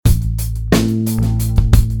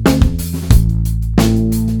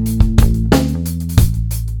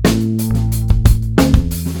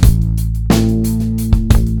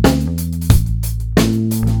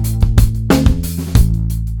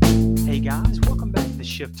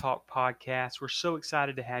Shift Talk podcast. We're so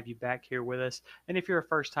excited to have you back here with us. And if you're a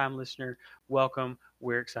first time listener, welcome.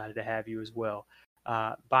 We're excited to have you as well.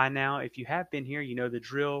 By now, if you have been here, you know the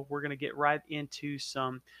drill. We're going to get right into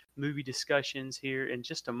some movie discussions here in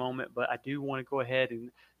just a moment, but I do want to go ahead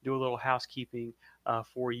and do a little housekeeping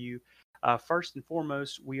for you. First and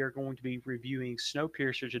foremost, we are going to be reviewing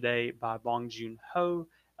Snowpiercer today by Bong Joon-ho.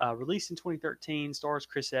 Released in 2013, stars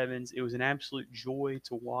Chris Evans. It was an absolute joy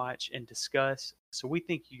to watch and discuss. So we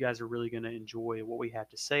think you guys are really going to enjoy what we have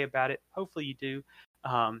to say about it. Hopefully you do.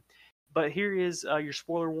 But here is your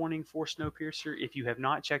spoiler warning for Snowpiercer. If you have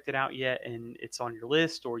not checked it out yet and it's on your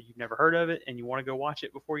list or you've never heard of it and you want to go watch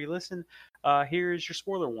it before you listen, here is your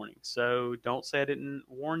spoiler warning. So don't say I didn't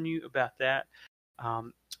warn you about that.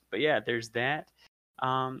 But yeah, there's that.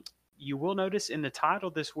 You will notice in the title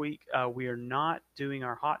this week, we are not doing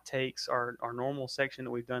our hot takes, our normal section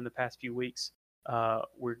that we've done the past few weeks.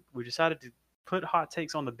 We decided to put hot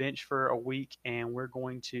takes on the bench for a week, and we're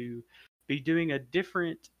going to be doing a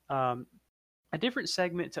different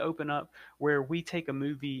segment to open up where we take a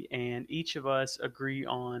movie and each of us agree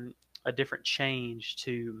on a different change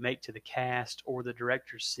to make to the cast or the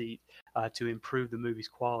director's seat to improve the movie's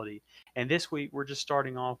quality. And this week, we're just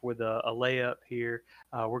starting off with a layup here.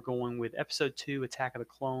 We're going with Episode 2, Attack of the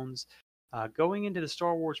Clones, going into the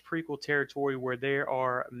Star Wars prequel territory where there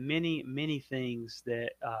are many, many things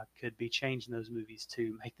that could be changed in those movies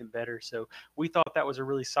to make them better. So we thought that was a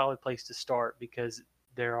really solid place to start because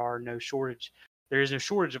there is no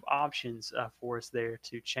shortage of options for us there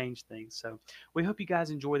to change things. So we hope you guys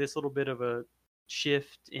enjoy this little bit of a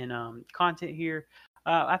shift in content here.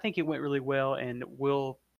 I think it went really well, and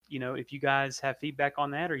if you guys have feedback on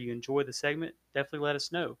that or you enjoy the segment, definitely let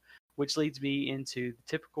us know. Which leads me into the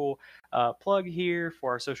typical plug here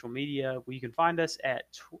for our social media. You can find us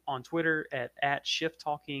on Twitter at Shift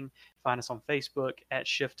Talking. Find us on Facebook at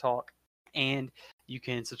Shift Talk. And you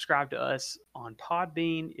can subscribe to us on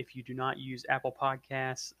Podbean if you do not use Apple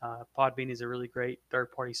Podcasts. Podbean is a really great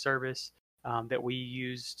third-party service that we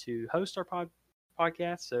use to host our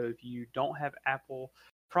podcast. So if you don't have Apple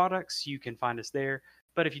products, you can find us there.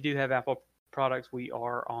 But if you do have Apple products, we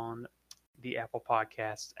are on the Apple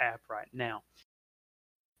Podcasts app right now.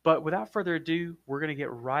 But without further ado, we're going to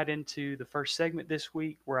get right into the first segment this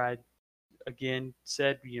week where I again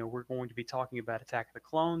said, we're going to be talking about Attack of the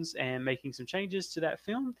Clones and making some changes to that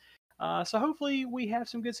film. So hopefully we have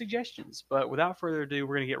some good suggestions. But without further ado,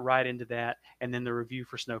 we're going to get right into that, and then the review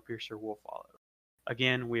for Snowpiercer will follow.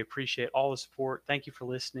 Again, we appreciate all the support. Thank you for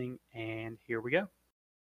listening, and here we go.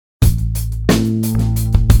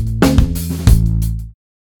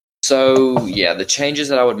 So, yeah, the changes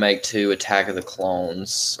that I would make to Attack of the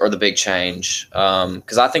Clones, or the big change,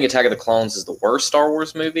 because I think Attack of the Clones is the worst Star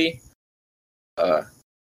Wars movie.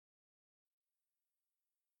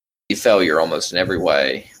 Failure almost in every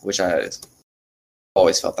way, which I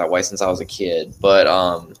always felt that way since I was a kid. But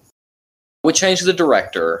I would change the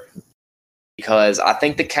director because I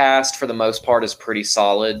think the cast for the most part is pretty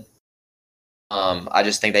solid. I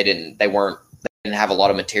just think they didn't have a lot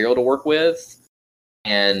of material to work with,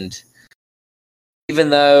 and even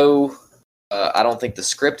though I don't think the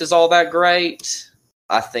script is all that great,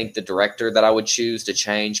 I think the director that I would choose to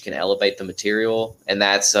change can elevate the material, and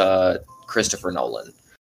that's Christopher Nolan.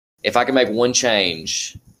 If I could make one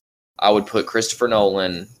change, I would put Christopher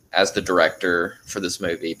Nolan as the director for this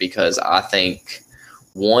movie because I think,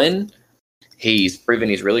 one, he's proven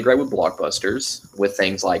he's really great with blockbusters, with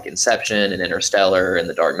things like Inception and Interstellar and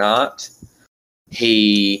The Dark Knight.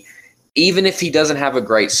 Even if he doesn't have a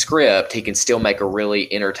great script, he can still make a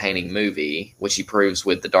really entertaining movie, which he proves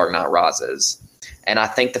with The Dark Knight Rises. And I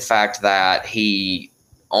think the fact that he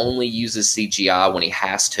only uses CGI when he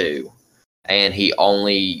has to, and he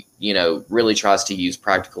only, really tries to use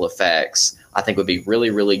practical effects, I think would be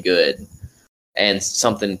really, really good and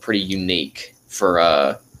something pretty unique for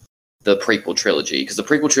the prequel trilogy. Because the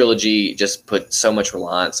prequel trilogy just put so much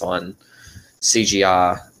reliance on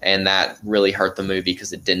CGI, and that really hurt the movie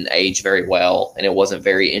because it didn't age very well and it wasn't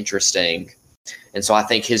very interesting. And so I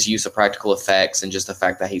think his use of practical effects and just the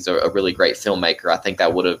fact that he's a really great filmmaker, I think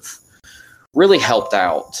that would have really helped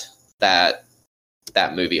out that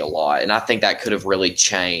movie a lot. And I think that could have really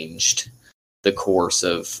changed the course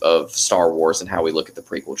of Star Wars and how we look at the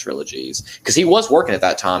prequel trilogies. Because he was working at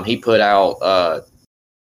that time. He put out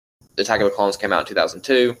Attack of the Clones came out in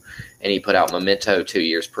 2002, and he put out Memento 2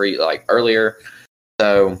 years earlier.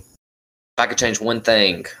 So if I could change one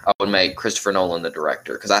thing, I would make Christopher Nolan the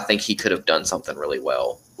director, because I think he could have done something really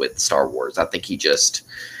well with Star Wars. I think he just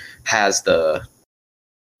has the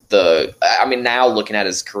now looking at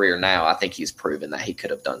his career now, I think he's proven that he could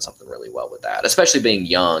have done something really well with that, especially being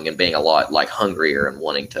young and being a lot like hungrier and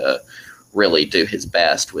wanting to really do his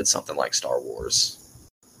best with something like Star Wars.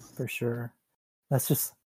 For sure.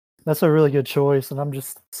 That's a really good choice, and I'm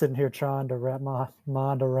just sitting here trying to wrap my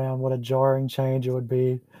mind around what a jarring change it would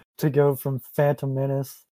be to go from Phantom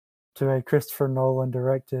Menace to a Christopher Nolan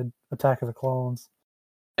directed Attack of the Clones.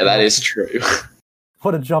 And that is true.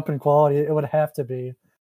 What a jump in quality it would have to be.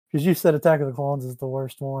 Because you said Attack of the Clones is the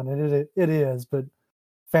worst one, and it is, but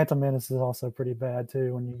Phantom Menace is also pretty bad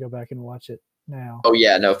too when you go back and watch it now. Oh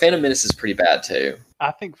yeah, no, Phantom Menace is pretty bad too.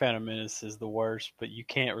 I think Phantom Menace is the worst, but you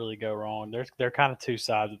can't really go wrong. They're kind of two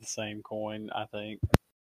sides of the same coin, I think.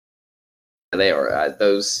 They are.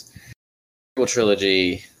 Those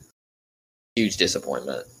trilogy, huge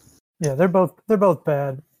disappointment. Yeah, they're both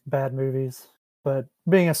bad movies. But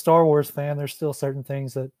being a Star Wars fan, there's still certain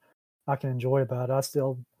things that I can enjoy about it. I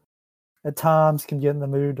still, at times, can get in the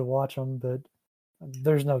mood to watch them, but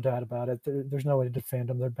there's no doubt about it. There's no way to defend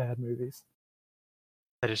them. They're bad movies.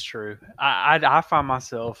 That is true. I find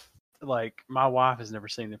myself, like, my wife has never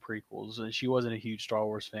seen the prequels, and she wasn't a huge Star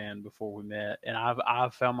Wars fan before we met, and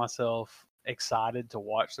I've found myself excited to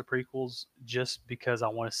watch the prequels just because I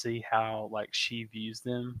want to see how, like, she views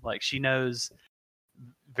them. Like, she knows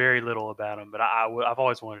very little about them, but I've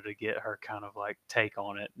always wanted to get her kind of like take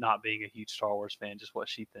on it, not being a huge Star Wars fan, just what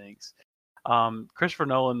she thinks. Christopher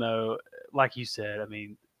Nolan, though, like you said, I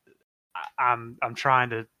mean, I'm trying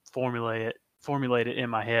to formulate it in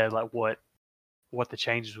my head, like what the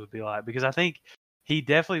changes would be like, because I think he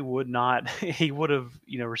definitely would not. He would have,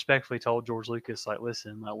 respectfully told George Lucas, like,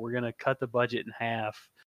 listen, like, we're gonna cut the budget in half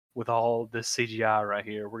with all this CGI right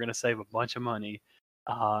here. We're gonna save a bunch of money,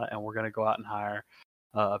 and we're gonna go out and hire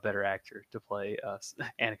a better actor to play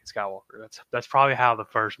Anakin Skywalker. That's probably how the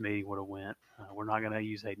first meeting would have went. We're not going to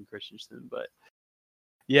use Hayden Christensen, but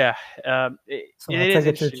yeah. So I take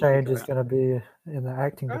it your change is going to be in the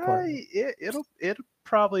acting department. It'll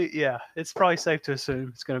probably, yeah. It's probably safe to assume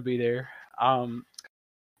it's going to be there.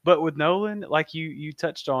 But with Nolan, like you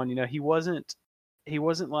touched on, he wasn't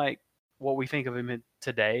like what we think of him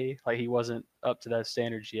today. Like, he wasn't up to those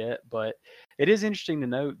standards yet. But it is interesting to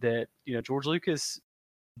note that George Lucas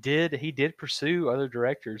did pursue other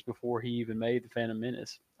directors before he even made the Phantom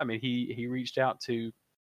Menace. I mean, he reached out to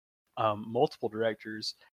multiple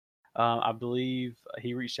directors. I believe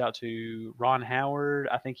he reached out to Ron Howard.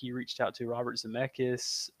 I think he reached out to Robert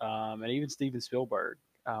Zemeckis, and even Steven Spielberg.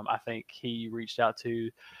 I think he reached out to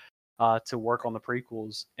work on the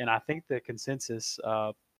prequels. And I think the consensus,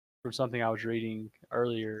 from something I was reading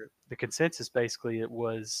earlier, the consensus basically it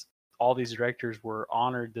was all these directors were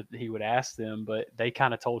honored that he would ask them, but they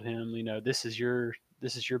kind of told him, this is your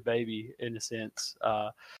baby in a sense,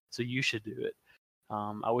 so you should do it.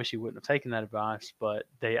 I wish he wouldn't have taken that advice, but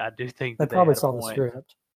I do think they probably saw the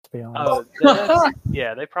script, to be honest.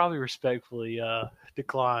 Yeah, they probably respectfully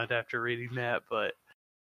declined after reading that. But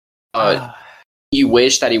you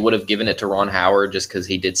wish that he would have given it to Ron Howard just because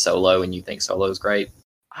he did Solo, and you think Solo is great.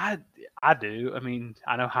 I do. I mean,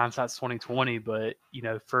 I know hindsight's 2020, but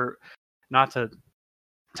for not to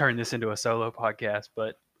turn this into a Solo podcast,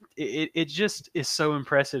 but it just is so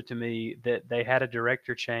impressive to me that they had a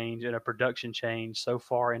director change and a production change so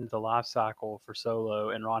far into the life cycle for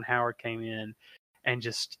Solo, and Ron Howard came in and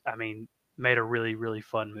just, I mean, made a really, really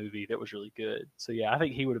fun movie that was really good. So yeah, I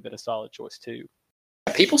think he would have been a solid choice too.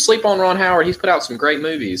 People sleep on Ron Howard. He's put out some great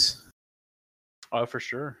movies. Oh, for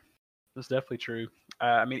sure. That's definitely true.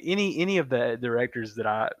 I mean, any of the directors that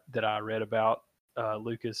I read about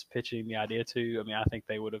Lucas pitching the idea to, I mean, I think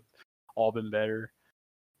they would have all been better.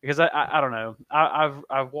 Because I don't know.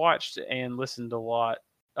 I've watched and listened a lot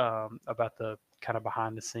about the kind of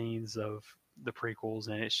behind the scenes of the prequels,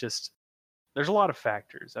 and it's just there's a lot of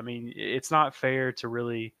factors. I mean, it's not fair to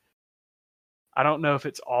really. I don't know if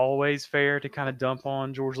it's always fair to kind of dump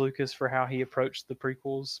on George Lucas for how he approached the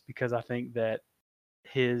prequels, because I think that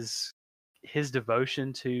his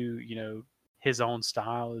devotion to his own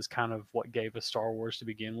style is kind of what gave us Star Wars to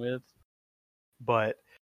begin with. But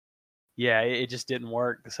yeah, it just didn't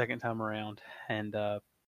work the second time around, and I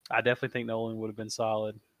definitely think Nolan would have been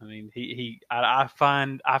solid. I mean, I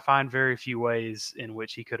find very few ways in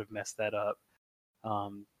which he could have messed that up.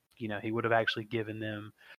 He would have actually given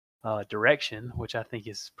them direction, which I think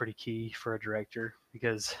is pretty key for a director.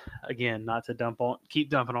 Because again, not to keep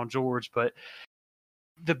dumping on George, but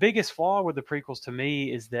the biggest flaw with the prequels to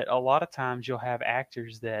me is that a lot of times you'll have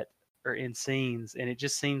actors that are in scenes and it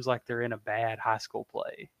just seems like they're in a bad high school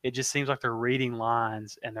play. It just seems like they're reading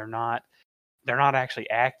lines and they're not actually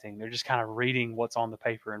acting. They're just kind of reading what's on the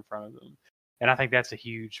paper in front of them. And I think that's a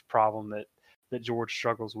huge problem that George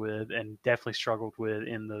struggles with, and definitely struggled with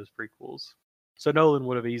in those prequels. So Nolan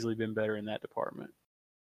would have easily been better in that department.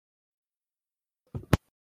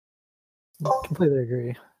 Completely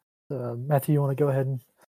agree. Matthew, you want to go ahead and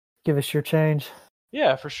give us your change?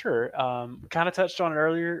 Yeah, for sure. Kind of touched on it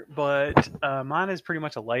earlier, but mine is pretty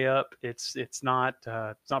much a layup. It's not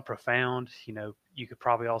profound. You could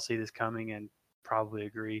probably all see this coming and probably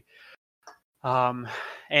agree. And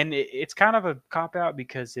it's kind of a cop out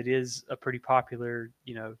because it is a pretty popular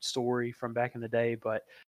story from back in the day. But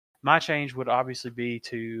my change would obviously be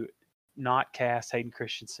to not cast Hayden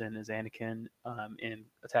Christensen as Anakin in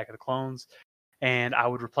Attack of the Clones, and I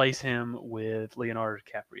would replace him with Leonardo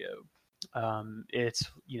DiCaprio.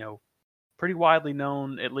 It's pretty widely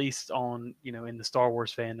known, at least on in the Star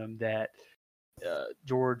Wars fandom, that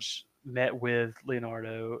George met with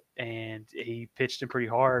Leonardo and he pitched him pretty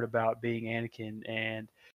hard about being Anakin. And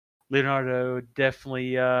Leonardo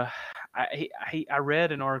definitely, I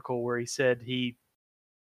read an article where he said he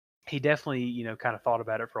definitely kind of thought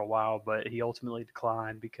about it for a while, but he ultimately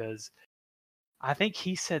declined because I think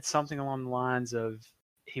he said something along the lines of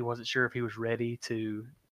he wasn't sure if he was ready to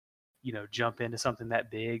jump into something that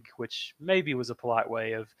big, which maybe was a polite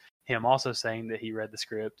way of him also saying that he read the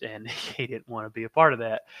script and he didn't want to be a part of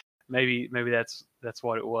that. Maybe that's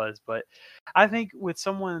what it was. But I think with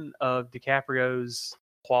someone of DiCaprio's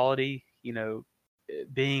quality,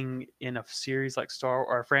 being in a series like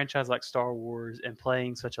or a franchise like Star Wars and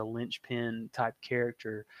playing such a linchpin type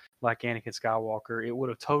character like Anakin Skywalker, it would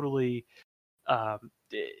have totally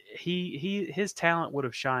his talent would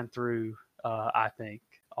have shined through. I think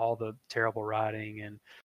all the terrible writing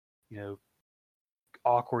and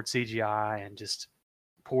awkward CGI and just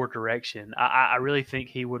poor direction. I really think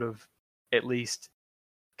he would have at least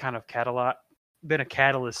kind of been a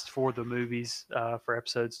catalyst for the movies for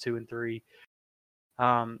episodes 2 and 3.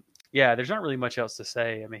 Yeah, there's not really much else to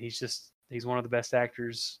say. I mean, he's one of the best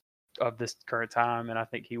actors of this current time, and I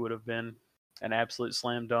think he would have been an absolute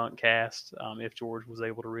slam dunk cast if George was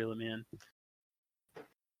able to reel him in.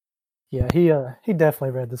 Yeah, he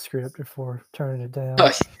definitely read the script before turning it down.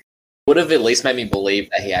 Would have at least made me believe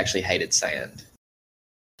that he actually hated sand.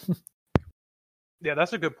 Yeah,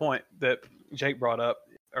 that's a good point that Jake brought up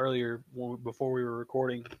earlier before we were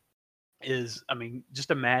recording. I mean,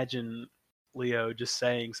 just imagine Leo just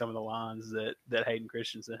saying some of the lines that Hayden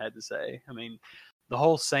Christensen had to say. I mean, the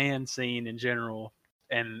whole sand scene in general,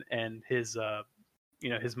 and his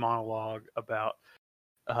his monologue about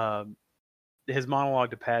his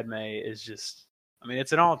monologue to Padme is just. I mean,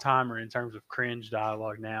 it's an all-timer in terms of cringe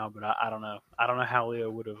dialogue now, but I don't know. I don't know how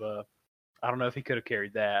Leo would have. I don't know if he could have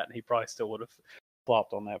carried that. He probably still would have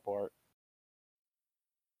flopped on that part.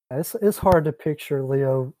 It's hard to picture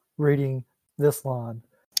Leo reading this line.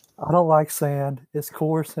 I don't like sand. It's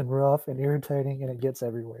coarse and rough and irritating, and it gets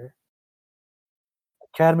everywhere.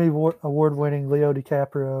 Academy Award-winning Leo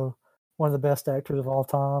DiCaprio, one of the best actors of all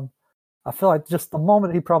time. I feel like just the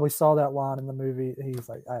moment he probably saw that line in the movie, he's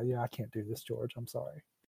like, "Yeah, I can't do this, George. I'm sorry."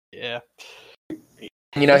 Yeah. He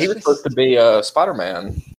was supposed to be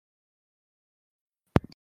Spider-Man.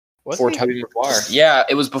 Before Tobey Maguire. Yeah,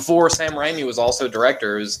 it was before Sam Raimi was also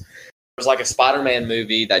director. It was like a Spider-Man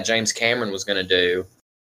movie that James Cameron was going to do.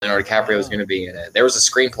 Leonardo DiCaprio was going to be in it. There was a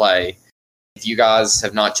screenplay. If you guys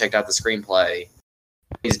have not checked out the screenplay,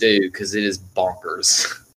 please do, because it is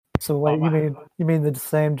bonkers. So wait, you mean the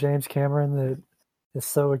same James Cameron that is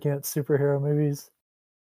so against superhero movies?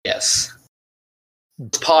 Yes.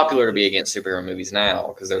 It's popular to be against superhero movies now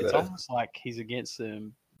because they're It's almost like he's against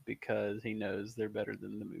them because he knows they're better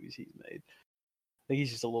than the movies he's made. I think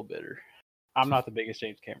he's just a little bitter. I'm not the biggest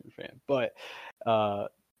James Cameron fan, but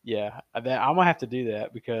yeah, I'm gonna have to do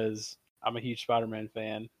that because I'm a huge Spider-Man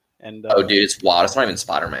fan. And oh, dude, it's wild. It's not even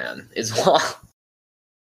Spider-Man. It's wild.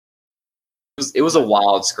 It was a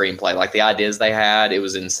wild screenplay. Like the ideas they had, it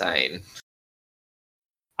was insane.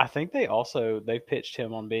 I think they pitched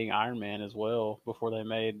him on being Iron Man as well before they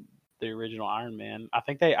made the original Iron Man. I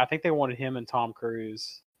think they wanted him and Tom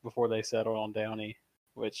Cruise before they settled on Downey,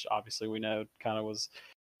 which obviously we know kind of was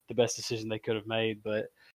the best decision they could have made.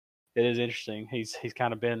 But it is interesting. He's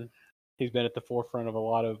kind of been at the forefront of a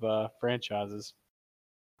lot of franchises.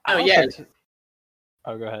 Oh yeah.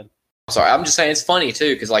 Oh, go ahead. Sorry, I'm just saying it's funny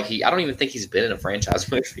too because like I don't even think he's been in a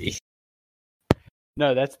franchise movie.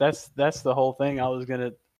 No, that's the whole thing I was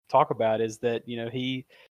gonna talk about is that he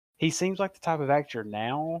seems like the type of actor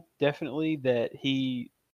now definitely that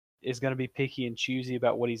he is going to be picky and choosy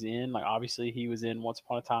about what he's in. Like obviously he was in Once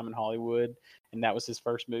Upon a Time in Hollywood and that was his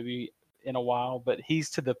first movie in a while, but he's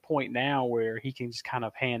to the point now where he can just kind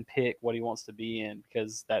of hand pick what he wants to be in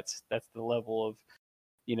because that's the level of,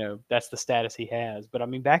 that's the status he has. But I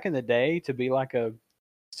mean, back in the day, to be like a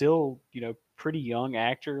still, pretty young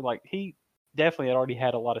actor, like he definitely had already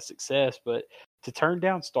had a lot of success, but to turn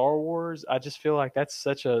down Star Wars, I just feel like that's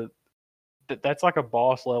like a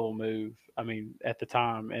boss level move. I mean, at the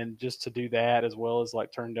time, and just to do that as well as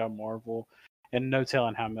like turn down Marvel, and no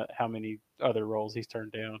telling how many other roles he's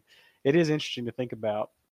turned down. It is interesting to think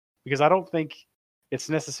about because I don't think it's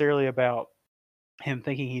necessarily about him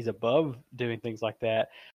thinking he's above doing things like that.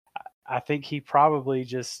 I think he probably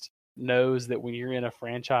just knows that when you're in a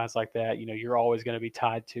franchise like that, you're always going to be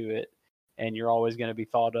tied to it, and you're always going to be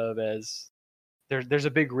thought of as there's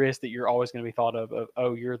a big risk that you're always going to be thought of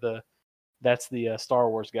oh, that's the Star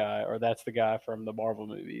Wars guy, or that's the guy from the Marvel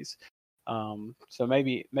movies. So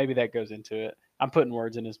maybe that goes into it. I'm putting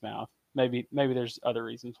words in his mouth. Maybe there's other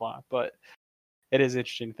reasons why, but it is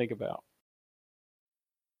interesting to think about.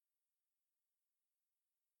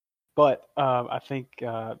 But I think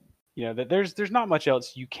that there's not much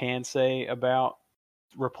else you can say about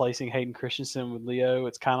replacing Hayden Christensen with Leo.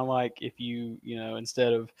 It's kind of like if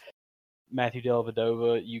instead of Matthew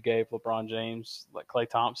Dellavedova, you gave LeBron James like Klay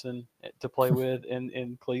Thompson to play with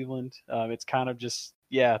in Cleveland. It's kind of just,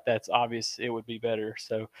 that's obvious. It would be better.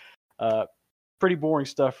 So pretty boring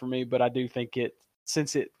stuff for me, but I do think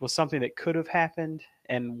since it was something that could have happened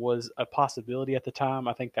and was a possibility at the time,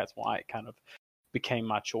 I think that's why it kind of became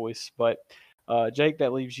my choice. But Jake,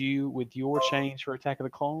 that leaves you with your change for Attack of the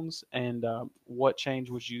Clones, and what change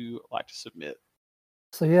would you like to submit?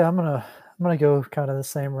 So yeah, I'm gonna go kind of the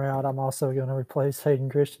same route. I'm also going to replace Hayden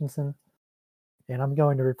Christensen, and I'm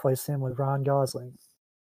going to replace him with Ryan Gosling.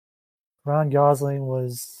 Ryan Gosling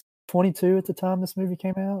was 22 at the time this movie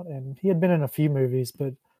came out, and he had been in a few movies,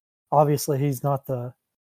 but obviously he's not the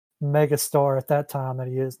mega star at that time that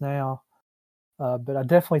he is now. But I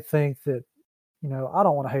definitely think that, I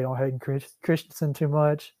don't want to hate on Hayden Christensen too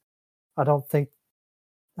much. I don't think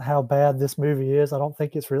how bad this movie is. I don't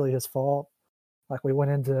think it's really his fault. Like, we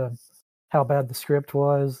went into how bad the script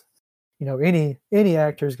was. Any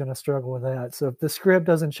actor is going to struggle with that. So if the script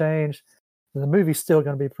doesn't change, then the movie's still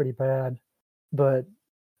going to be pretty bad. But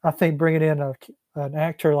I think bringing in an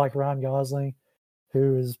actor like Ryan Gosling,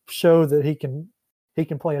 who has showed that he can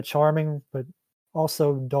play a charming but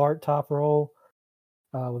also dark type role,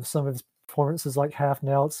 with some of his performances like Half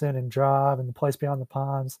Nelson and Drive and The Place Beyond the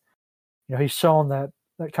Pines. He's shown that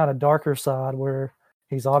kind of darker side where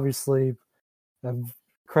he's obviously an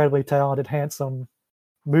incredibly talented, handsome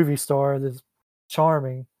movie star that's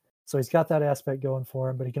charming. So he's got that aspect going for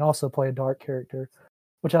him, but he can also play a dark character,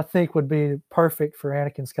 which I think would be perfect for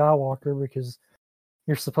Anakin Skywalker, because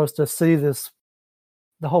you're supposed to see this.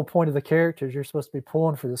 The whole point of the character is you're supposed to be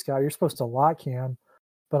pulling for this guy. You're supposed to like him,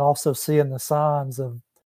 but also seeing the signs of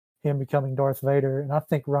him becoming Darth Vader. And I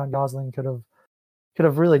think Ryan Gosling could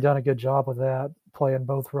have really done a good job with that, playing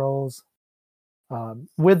both roles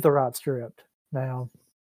with the right script. Now,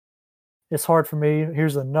 it's hard for me.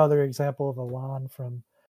 Here's another example of a line from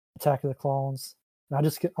Attack of the Clones. And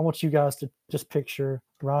I want you guys to just picture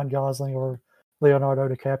Ryan Gosling or Leonardo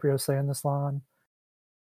DiCaprio saying this line.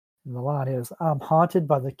 And the line is, "I'm haunted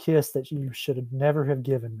by the kiss that you should have never have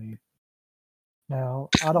given me." Now,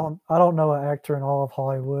 I don't know an actor in all of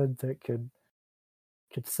Hollywood that could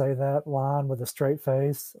say that line with a straight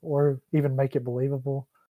face or even make it believable.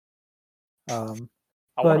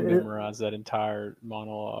 I want to memorize that entire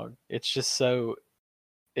monologue. It's just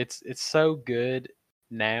it's so good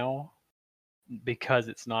now because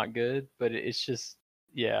it's not good, but it's just,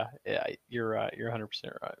 yeah, you're right. You're 100%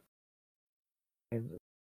 right.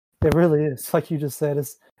 It really is. Like you just said,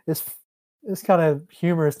 it's kind of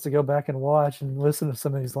humorous to go back and watch and listen to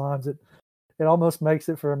some of these lines. It almost makes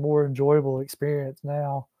it for a more enjoyable experience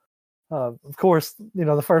now. Of course,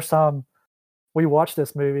 the first time we watched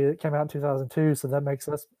this movie, it came out in 2002, so that makes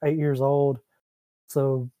us 8 years old.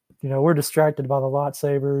 So, we're distracted by the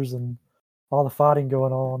lightsabers and all the fighting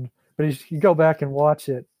going on. But as you go back and watch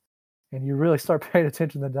it, and you really start paying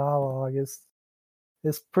attention to the dialogue,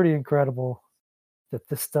 it's pretty incredible that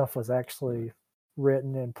this stuff was actually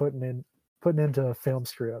written and putting into a film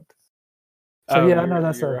script. So I know you're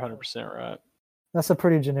 100% right. That's a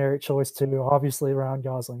pretty generic choice too. Obviously, Ryan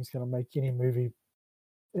Gosling is going to make any movie.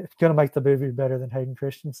 It's going to make the movie better than Hayden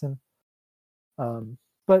Christensen.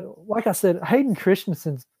 But like I said, Hayden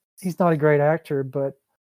Christensen, he's not a great actor,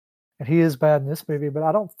 and he is bad in this movie, but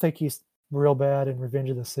I don't think he's real bad in Revenge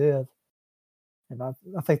of the Sith. And I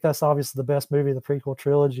think that's obviously the best movie of the prequel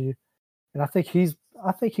trilogy. And I think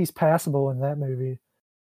he's passable in that movie.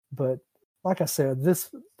 But like I said,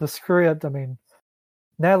 the script. I mean,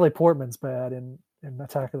 Natalie Portman's bad in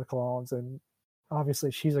Attack of the Clones, and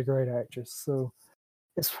obviously she's a great actress. So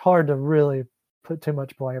it's hard to really put too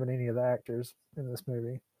much blame on any of the actors in this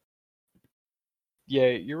movie. Yeah,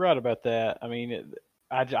 you're right about that. I mean,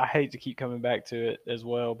 I hate to keep coming back to it as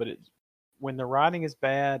well, but when the writing is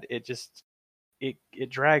bad, it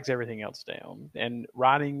drags everything else down. And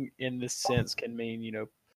writing in this sense can mean,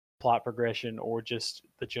 plot progression or just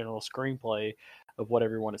the general screenplay of what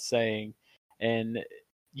everyone is saying. And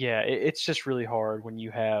yeah, it's just really hard when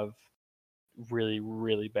you have really,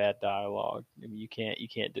 really bad dialogue. I mean, you can't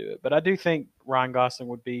do it. But I do think Ryan Gosling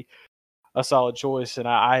would be a solid choice, and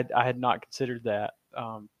I had not considered that.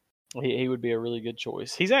 He would be a really good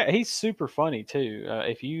choice. He's super funny too.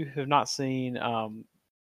 If you have not seen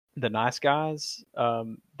The Nice Guys,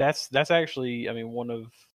 that's actually, I mean,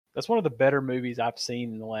 that's one of the better movies I've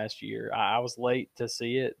seen in the last year. I was late to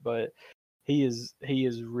see it, but he is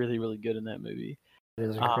really, really good in that movie. It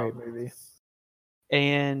is a great movie.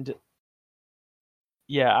 And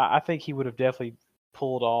yeah, I think he would have definitely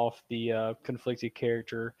pulled off the conflicted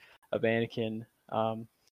character of Anakin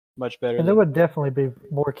much better. And there would definitely be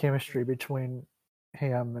more chemistry between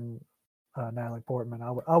him and Natalie Portman.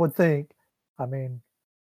 I would think. I mean,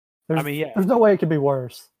 there's no way it could be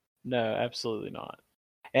worse. No, absolutely not.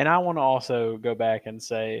 And I want to also go back and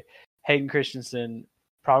say Hayden Christensen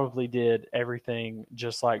probably did everything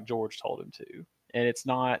just like George told him to. And it's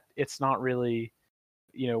not really,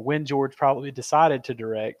 when George probably decided to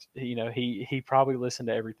direct, he probably listened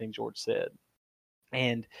to everything George said.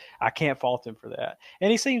 And I can't fault him for that. And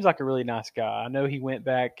he seems like a really nice guy. I know he went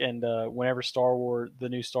back and whenever the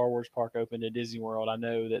new Star Wars park opened at Disney World, I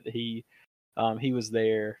know that he was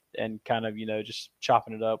there and kind of, just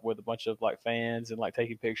chopping it up with a bunch of like fans and like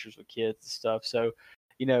taking pictures with kids and stuff. So,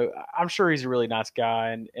 I'm sure he's a really nice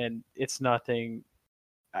guy, and it's nothing.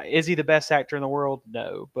 Is he the best actor in the world?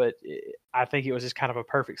 No, but I think it was just kind of a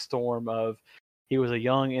perfect storm of he was a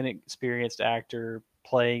young, inexperienced actor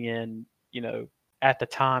playing in, at the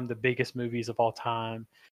time, the biggest movies of all time,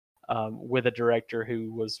 with a director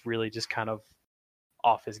who was really just kind of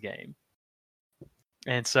off his game.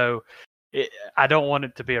 And so I don't want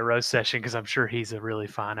it to be a roast session because I'm sure he's a really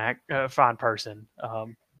fine person.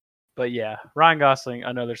 But yeah, Ryan Gosling,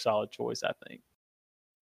 another solid choice, I think.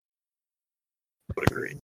 Would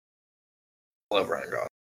agree. Love Ryan Gosling.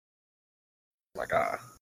 My God.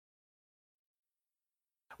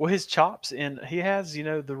 Well, his chops, and he has,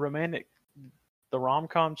 the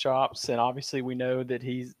rom-com chops, and obviously we know that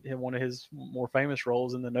he's in one of his more famous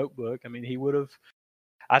roles in The Notebook. I mean, he would have.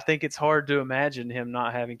 I think it's hard to imagine him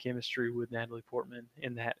not having chemistry with Natalie Portman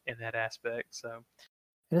in that aspect. So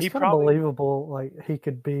it's kind of believable, like he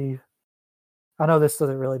could be. I know this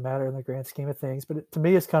doesn't really matter in the grand scheme of things, but to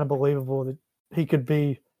me, it's kind of believable that he could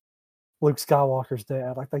be Luke Skywalker's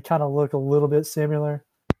dad. Like they kind of look a little bit similar.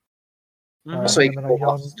 So him and a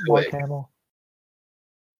young Mark Hamill.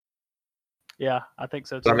 Yeah, I think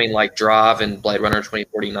so too. I mean, like Drive and Blade Runner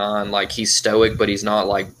 2049, like he's stoic, but he's not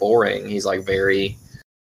like boring. He's like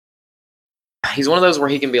he's one of those where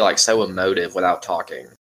he can be like so emotive without talking.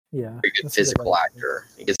 Yeah. Very good physical actor.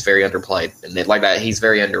 He gets very underplayed. And like that, he's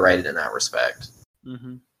very underrated in that respect.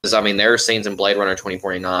 Mm-hmm. Because, I mean, there are scenes in Blade Runner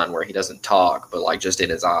 2049 where he doesn't talk, but like just in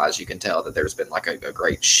his eyes, you can tell that there's been like a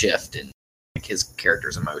great shift in like his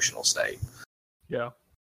character's emotional state. Yeah.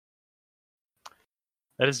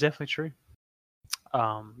 That is definitely true.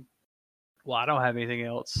 Well, I don't have anything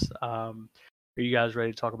else. Are you guys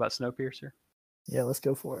ready to talk about Snowpiercer? Yeah, let's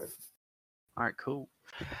go for it. All right, cool.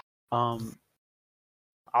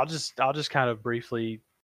 I'll just kind of briefly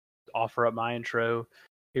offer up my intro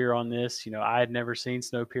here on this. I had never seen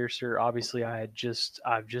Snowpiercer. Obviously, I've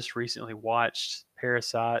just recently watched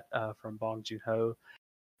Parasite from Bong Joon-ho,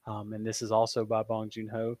 and this is also by Bong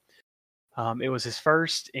Joon-ho. It was his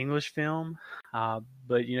first English film,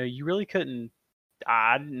 but you really couldn't.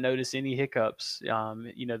 I didn't notice any hiccups. The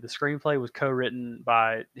screenplay was co-written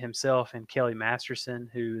by himself and Kelly Masterson,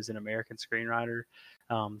 who is an American screenwriter.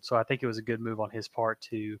 So I think it was a good move on his part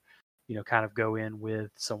to, kind of go in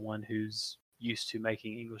with someone who's used to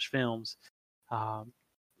making English films. And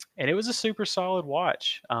it was a super solid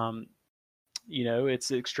watch.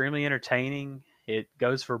 It's extremely entertaining. It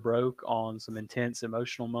goes for broke on some intense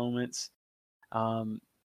emotional moments.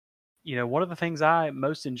 One of the things I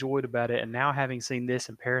most enjoyed about it, and now having seen this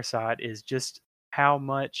in Parasite, is just how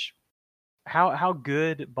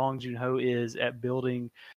good Bong Joon-ho is at building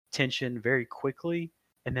tension very quickly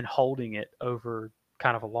and then holding it over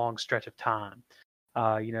kind of a long stretch of time.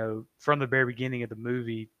 From the very beginning of the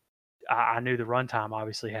movie, I knew the runtime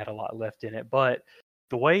obviously had a lot left in it, but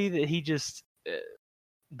the way that he just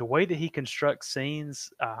the way that he constructs scenes,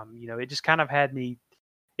 it just kind of had me.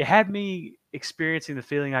 It had me experiencing the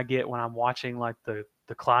feeling I get when I'm watching like the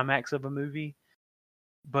climax of a movie,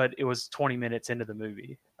 but it was 20 minutes into the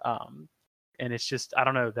movie. And it's just, I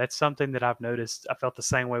don't know, that's something that I've noticed. I felt the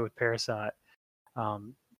same way with Parasite.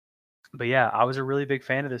 Um, but yeah, I was a really big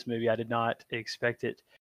fan of this movie. I did not expect it.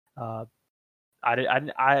 Uh,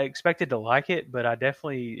 I expected to like it, but I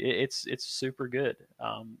definitely, it's super good.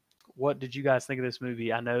 What did you guys think of this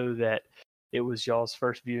movie? I know that it was y'all's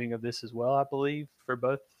first viewing of this as well, I believe, for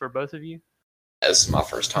both of you. This is my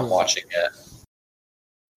first time watching it.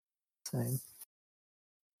 Same.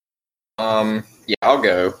 Yeah, I'll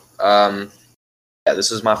go. Yeah,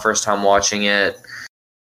 this was my first time watching it.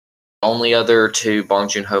 The only other two Bong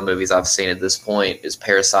Joon-ho movies I've seen at this point is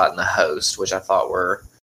Parasite and The Host, which I thought were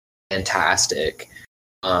fantastic.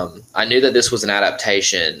 I knew that this was an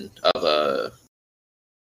adaptation of a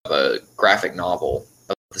graphic novel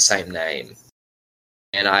of the same name.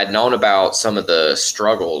 And I had known about some of the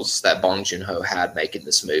struggles that Bong Joon-ho had making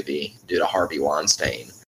this movie due to Harvey Weinstein.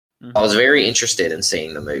 Mm-hmm. I was very interested in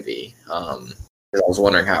seeing the movie because I was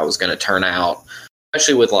wondering how it was going to turn out,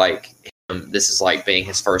 especially with like him, this is like being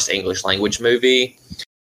his first English language movie.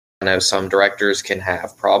 I know some directors can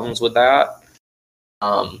have problems with that.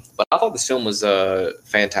 But I thought this film was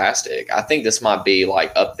fantastic. I think this might be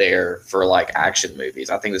like up there for like action movies.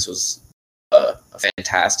 I think this was a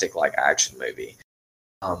fantastic like action movie.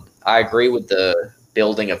 I agree with the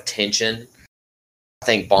building of tension. I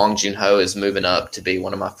think Bong Joon-ho is moving up to be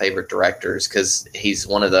one of my favorite directors because he's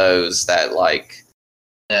one of those that like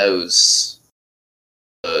knows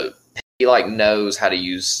he like knows how to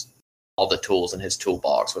use all the tools in his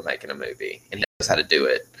toolbox when making a movie, and he knows how to do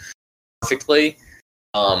it perfectly.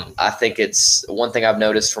 I think it's one thing I've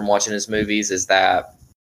noticed from watching his movies is that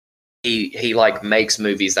he like makes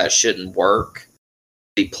movies that shouldn't work.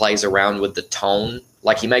 He plays around with the tone.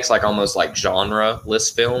 Like he makes like almost like genre-less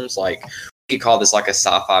films. Like you call this like a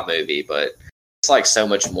sci-fi movie, but it's like so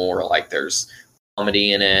much more. Like there's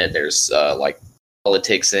comedy in it. There's like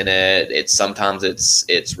politics in it. Sometimes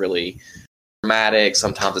it's really dramatic.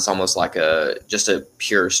 Sometimes it's almost like just a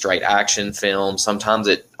pure straight action film. Sometimes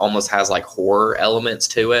it almost has like horror elements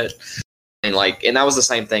to it. And that was the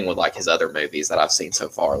same thing with like his other movies that I've seen so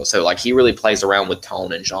far. So like he really plays around with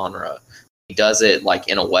tone and genre. He does it like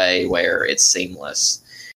in a way where it's seamless.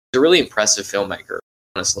 He's a really impressive filmmaker,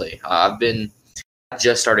 honestly. I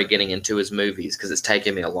just started getting into his movies because it's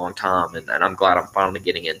taken me a long time, and I'm glad I'm finally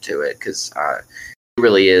getting into it because he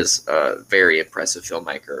really is a very impressive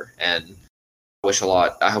filmmaker. And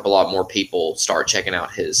I hope a lot more people start checking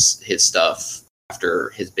out his stuff after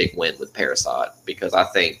his big win with Parasite, because I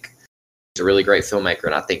think he's a really great filmmaker,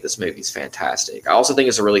 and I think this movie is fantastic. I also think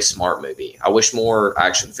it's a really smart movie. I wish more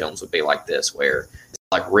action films would be like this, where it's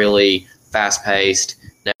like really fast-paced,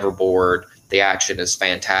 never bored. The action is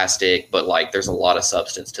fantastic, but like there's a lot of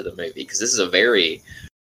substance to the movie, because this is a very,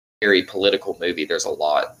 very political movie. There's a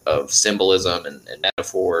lot of symbolism and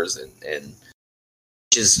metaphors, and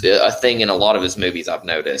which is a thing in a lot of his movies I've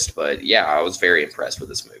noticed. But yeah, I was very impressed with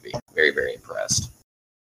this movie. Very, very impressed.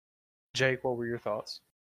 Jake, what were your thoughts?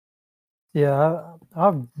 Yeah,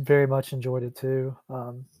 I very much enjoyed it too.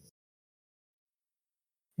 The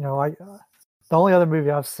only other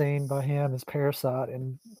movie I've seen by him is Parasite,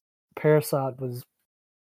 and Parasite was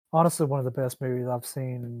honestly one of the best movies I've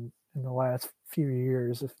seen in the last few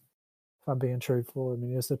years. If I'm being truthful, I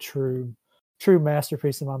mean it's a true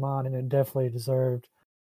masterpiece in my mind, and it definitely deserved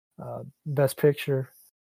Best Picture.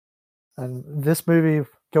 And this movie,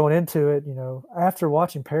 going into it, after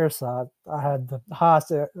watching Parasite, I had the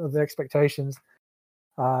highest of expectations.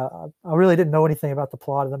 I really didn't know anything about the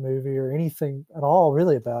plot of the movie or anything at all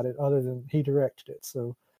really about it, other than he directed it.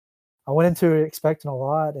 So I went into it expecting a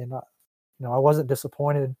lot, and I wasn't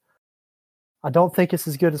disappointed. I don't think it's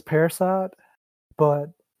as good as Parasite,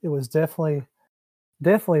 but it was definitely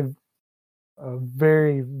a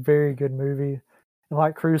very, very good movie. And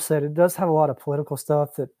like Cruz said, it does have a lot of political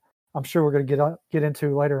stuff that I'm sure we're going to get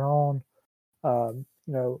into later on.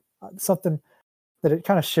 Something that it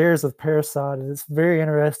kind of shares with Parasite is it's very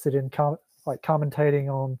interested in commentating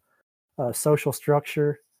on social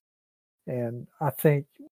structure, and I think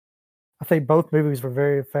both movies were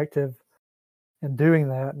very effective in doing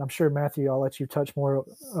that. And I'm sure, Matthew, I'll let you touch more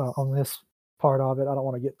on this part of it. I don't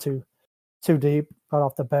want to get too deep right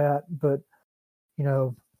off the bat, but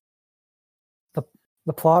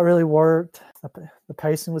the plot really worked. The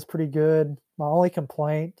pacing was pretty good. My only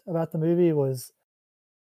complaint about the movie was,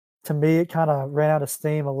 to me, it kind of ran out of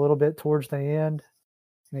steam a little bit towards the end,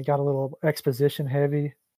 and it got a little exposition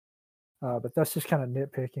heavy. but that's just kind of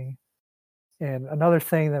nitpicking. And another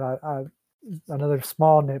thing that another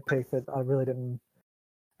small nitpick that I really didn't.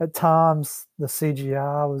 At times, the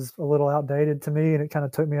CGI was a little outdated to me, and it kind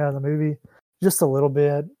of took me out of the movie just a little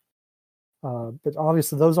bit. But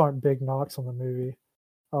obviously, those aren't big knocks on the movie.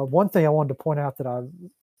 One thing I wanted to point out that I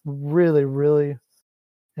really, really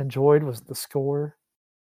enjoyed was the score.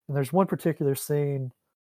 And there's one particular scene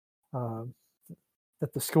uh,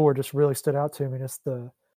 that the score just really stood out to me. And it's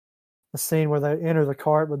the scene where they enter the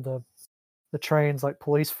cart with the train's like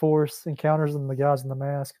police force encounters and the guys in the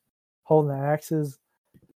mask holding the axes.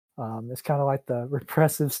 It's kind of like the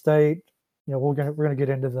repressive state. You know, we're gonna get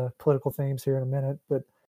into the political themes here in a minute, but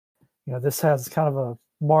you know, this has kind of a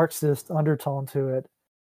Marxist undertone to it.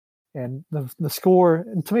 And the score,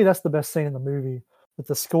 and to me, that's the best scene in the movie. But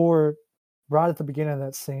the score, right at the beginning of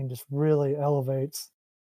that scene, just really elevates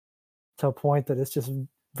to a point that it's just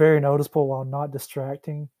very noticeable while not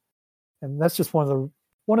distracting. And that's just one of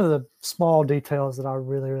the small details that I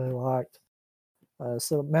really, really liked.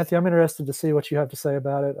 So, Matthew, I'm interested to see what you have to say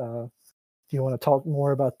about it. Do you want to talk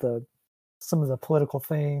more about some of the political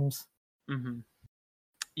themes? Mm-hmm.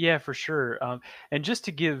 Yeah, for sure. And just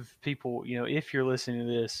to give people, if you're listening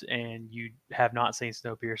to this and you have not seen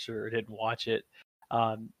Snowpiercer or didn't watch it,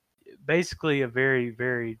 um, basically a very,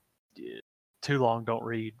 very too long don't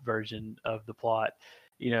read version of the plot.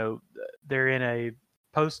 They're in a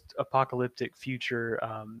post-apocalyptic future.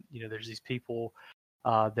 There's these people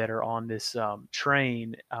that are on this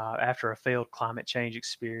train after a failed climate change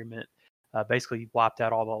experiment, basically wiped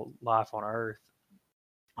out all the life on Earth.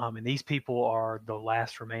 And these people are the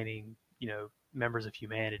last remaining, members of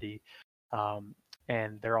humanity.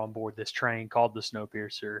 And they're on board this train called the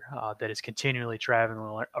Snowpiercer that is continually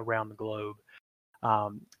traveling around the globe.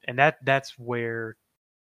 And that's where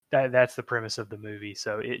that's the premise of the movie.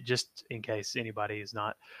 So it just in case anybody is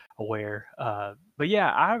not aware. But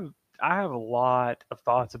yeah, I have a lot of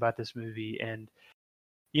thoughts about this movie, and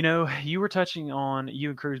you were touching on, you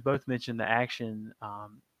and Cruz both mentioned the action.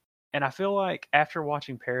 And I feel like after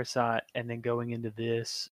watching Parasite and then going into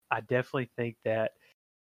this, I definitely think that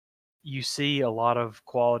you see a lot of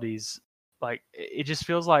qualities. Like it just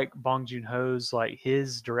feels like Bong Joon-ho's, like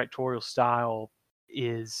his directorial style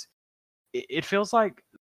is, it feels like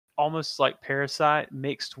almost like Parasite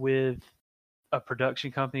mixed with a production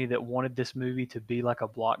company that wanted this movie to be like a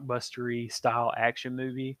blockbustery style action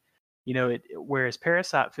movie. Whereas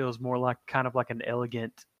Parasite feels more like kind of like an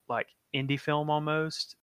elegant like indie film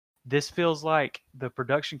almost. This feels like the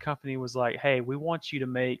production company was like, "Hey, we want you to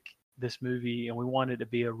make this movie, and we want it to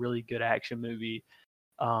be a really good action movie."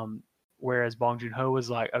 Um, Whereas Bong Joon-ho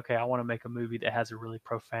was like, "Okay, I want to make a movie that has a really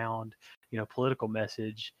profound, political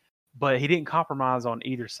message." But he didn't compromise on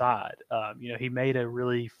either side. He made a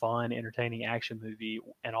really fun, entertaining action movie,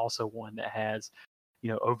 and also one that has,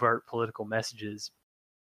 overt political messages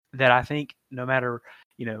that I think no matter,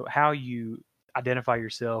 how you identify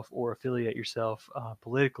yourself or affiliate yourself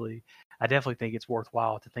politically, I definitely think it's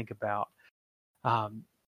worthwhile to think about. Um,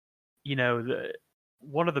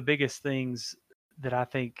 one of the biggest things that I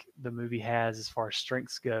think the movie has as far as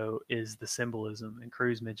strengths go is the symbolism, and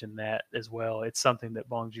Cruz mentioned that as well. It's something that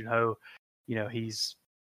Bong Joon-ho, he's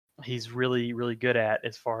really, really good at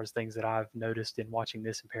as far as things that I've noticed in watching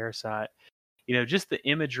this and Parasite. Just the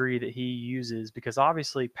imagery that he uses, because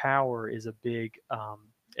obviously power is a big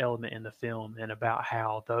element in the film, and about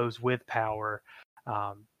how those with power,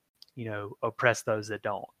 oppress those that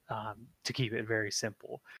don't, to keep it very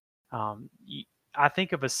simple. I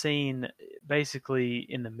think of a scene basically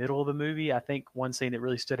in the middle of the movie. I think one scene that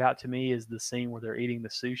really stood out to me is the scene where they're eating the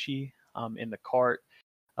sushi in the cart.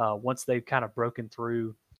 Once they've kind of broken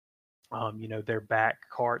through, their back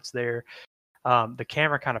carts there, the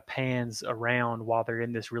camera kind of pans around while they're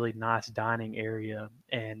in this really nice dining area,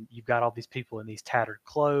 and you've got all these people in these tattered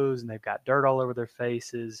clothes, and they've got dirt all over their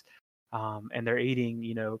faces, and they're eating,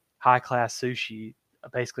 high class sushi,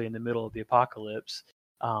 basically in the middle of the apocalypse.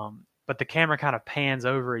 But the camera kind of pans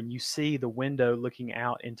over, and you see the window looking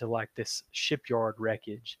out into like this shipyard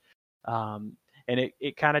wreckage, and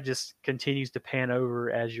it kind of just continues to pan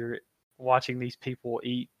over as you're watching these people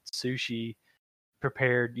eat sushi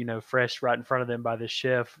prepared, fresh right in front of them by the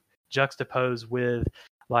chef, juxtaposed with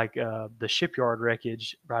like the shipyard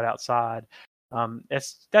wreckage right outside.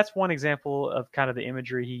 That's one example of kind of the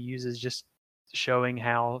imagery he uses, just showing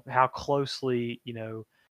how closely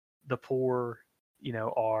the poor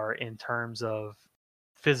are in terms of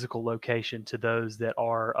physical location to those that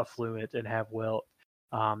are affluent and have wealth.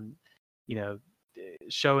 Um, you know,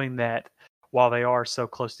 Showing that while they are so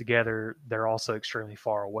close together, they're also extremely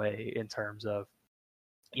far away in terms of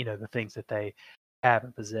the things that they have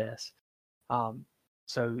and possess.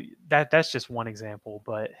 So that's just one example,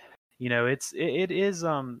 but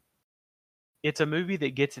it's a movie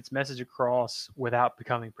that gets its message across without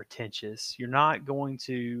becoming pretentious. You're not going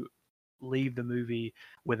to leave the movie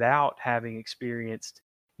without having experienced,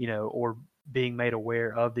 or being made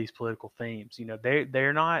aware of these political themes.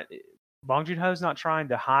 They're not. Bong Joon-ho's not trying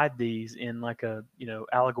to hide these in like a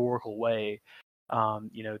allegorical way.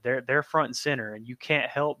 They're front and center, and you can't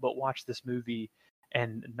help but watch this movie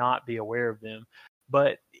and not be aware of them.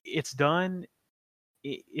 But it's done.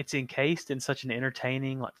 It's encased in such an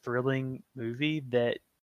entertaining, like thrilling movie that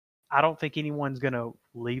I don't think anyone's gonna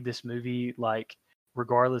leave this movie like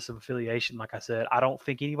regardless of affiliation. Like I said, I don't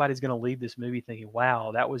think anybody's gonna leave this movie thinking,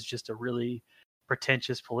 "Wow, that was just a really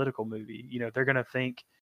pretentious political movie." They're gonna think,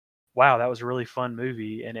 "Wow, that was a really fun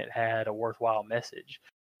movie and it had a worthwhile message."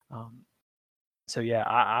 Um, so yeah,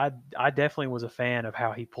 I definitely was a fan of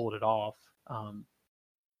how he pulled it off.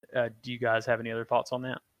 Do you guys have any other thoughts on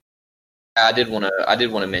that? I did want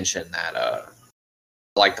to mention that I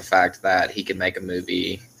like the fact that he could make a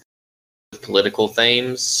movie with political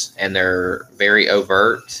themes and they're very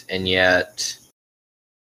overt and yet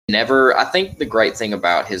never. I think the great thing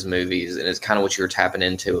about his movies, and it's kind of what you were tapping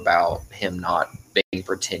into about him not being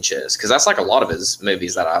pretentious, because that's like a lot of his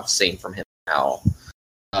movies that I've seen from him now.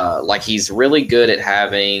 Like he's really good at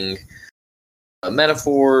having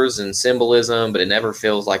metaphors and symbolism, but it never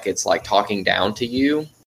feels like it's like talking down to you.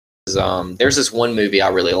 There's this one movie I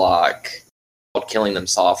really like called Killing Them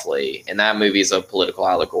Softly, and that movie is a political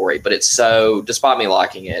allegory, but it's so, despite me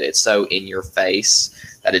liking it, it's so in your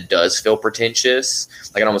face that it does feel pretentious.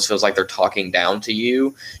 Like it almost feels like they're talking down to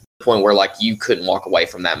you, to the point where like you couldn't walk away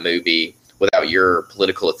from that movie without your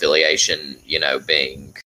political affiliation,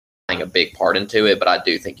 playing a big part into it. But I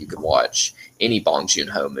do think you could watch any Bong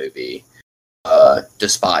Joon-ho movie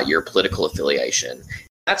despite your political affiliation.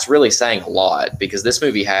 That's really saying a lot, because this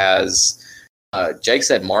movie has, Jake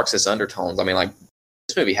said, Marxist undertones. I mean, like,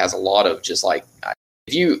 this movie has a lot of just like, at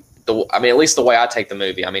least the way I take the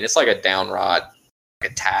movie, I mean, it's like a downright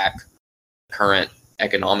attack current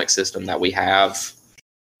economic system that we have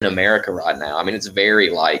in America right now. I mean, it's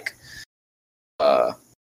very like,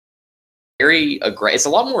 very aggressive. It's a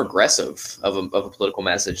lot more aggressive of a political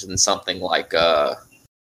message than something like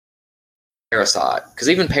Parasite, because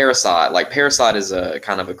even Parasite is a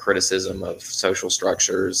kind of a criticism of social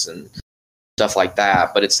structures and stuff like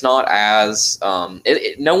that, but it's not as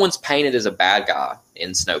no one's painted as a bad guy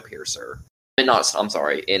in Snowpiercer. In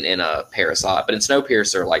a Parasite, but in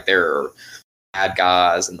Snowpiercer, like there are bad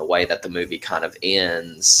guys, and the way that the movie kind of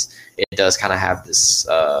ends, it does kind of have this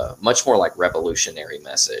much more like revolutionary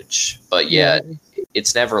message, but yet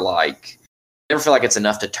it's never like. Never feel like it's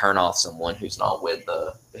enough to turn off someone who's not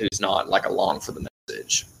like along for the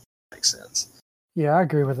message. Makes sense. Yeah, I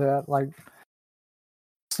agree with that. Like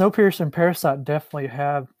Snowpiercer and Parasite definitely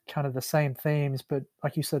have kind of the same themes, but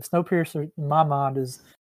like you said, Snowpiercer in my mind is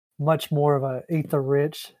much more of a eat the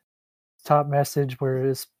rich type message,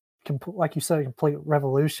 whereas like you said, a complete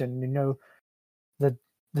revolution.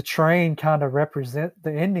 The train kind of represent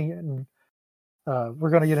the ending, and we're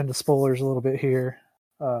going to get into spoilers a little bit here.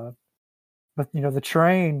 But the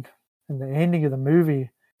train and the ending of the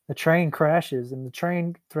movie, the train crashes, and the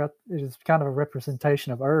train throughout is kind of a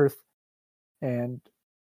representation of Earth. And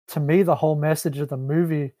to me, the whole message of the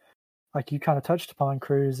movie, like you kind of touched upon,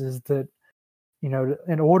 Cruz, is that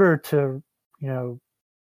in order to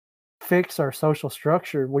fix our social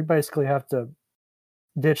structure, we basically have to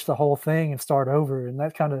ditch the whole thing and start over. And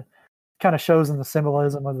that kind of shows in the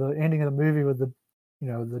symbolism of the ending of the movie with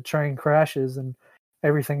the train crashes and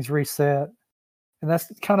everything's reset. And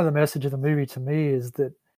that's kind of the message of the movie to me, is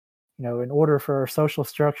that, in order for our social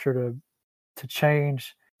structure to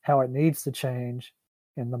change how it needs to change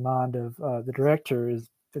in the mind of the director, is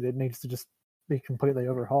that it needs to just be completely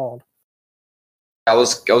overhauled. I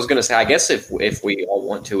was going to say, I guess if we all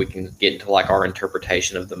want to, we can get into like our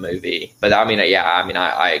interpretation of the movie. But I mean,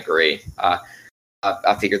 I agree.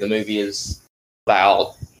 I figure the movie is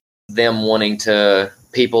about them wanting to,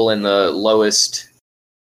 people in the lowest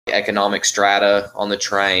economic strata on the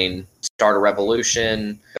train, start a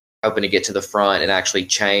revolution, hoping to get to the front and actually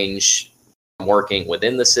change working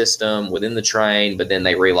within the system, within the train, but then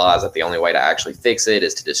they realize that the only way to actually fix it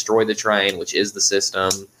is to destroy the train, which is the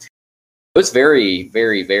system. It's very,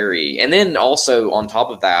 very, very, and then also on top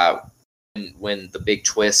of that, when the big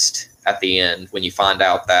twist at the end, when you find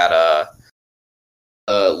out that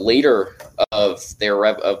leader of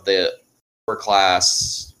the upper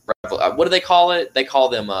class, what do they call it? They call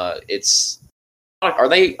them are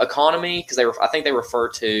they economy? Because I think they refer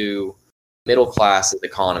to middle class as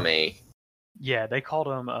economy. Yeah, they called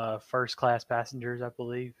them first class passengers, I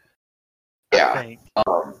believe. Yeah. I think.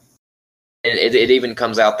 And it even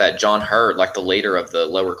comes out that John Hurt, like the leader of the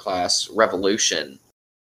lower class revolution,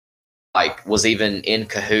 like was even in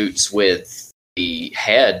cahoots with the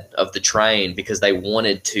head of the train because they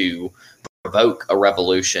wanted to provoke a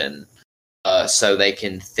revolution, so they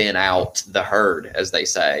can thin out the herd, as they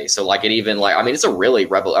say. So like it even like I mean it's a really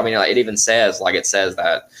rebel. I mean like, it even says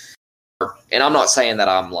that, and I'm not saying that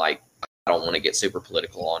I'm like I don't want to get super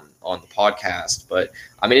political on the podcast, but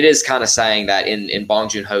I mean it is kind of saying that in Bong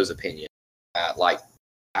Joon-ho's opinion, like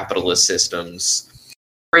capitalist systems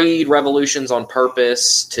breed revolutions on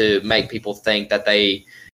purpose to make people think that they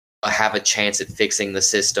have a chance at fixing the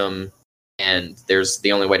system, and there's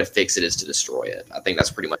the only way to fix it is to destroy it. I think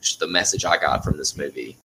that's pretty much the message I got from this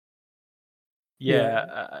movie. Yeah.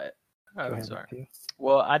 Go Oh, ahead, sorry. Matthew.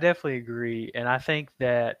 Well, I definitely agree, and I think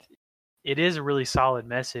that it is a really solid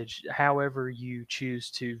message. However, you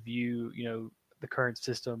choose to view, the current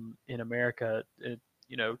system in America,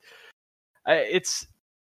 you know, it's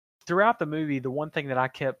throughout the movie. The one thing that I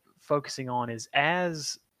kept focusing on is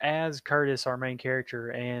as Curtis, our main character,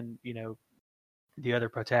 and the other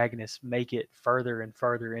protagonists make it further and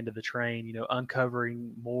further into the train,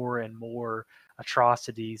 uncovering more and more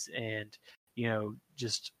atrocities and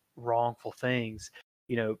just wrongful things.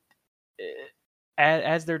 You know,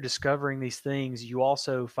 as they're discovering these things, you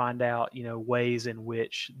also find out, ways in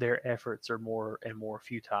which their efforts are more and more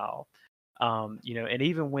futile. And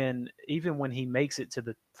even when he makes it to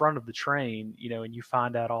the front of the train, and you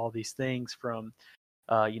find out all these things from,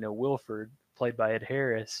 Wilford, played by Ed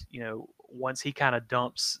Harris, once he kind of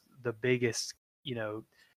dumps the biggest,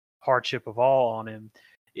 hardship of all on him,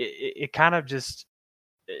 it kind of just,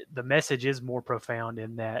 the message is more profound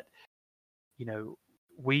in that, you know,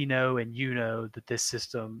 we know and that this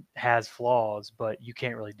system has flaws, but you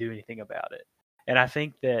can't really do anything about it. And I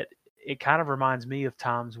think that it kind of reminds me of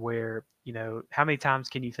times where, how many times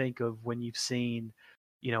can you think of when you've seen,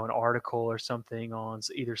 an article or something on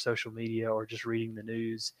either social media or just reading the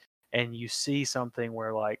news, and you see something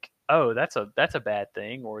where like, oh, that's a bad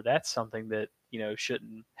thing, or that's something that,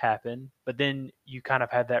 shouldn't happen. But then you kind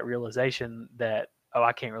of have that realization that, oh,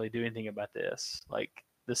 I can't really do anything about this. Like,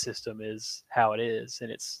 the system is how it is, and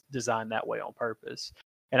it's designed that way on purpose.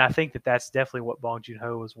 And I think that that's definitely what Bong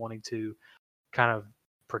Joon-ho was wanting to kind of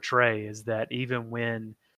portray, is that even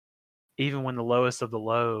when the lowest of the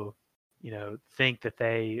low, think that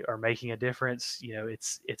they are making a difference,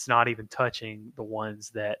 it's not even touching the ones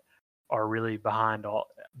that are really behind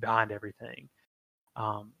everything.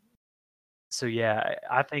 Um, so yeah,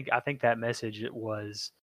 I think that message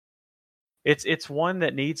it's one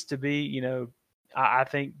that needs to be, I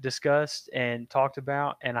think discussed and talked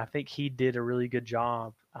about, and I think he did a really good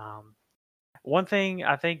job. One thing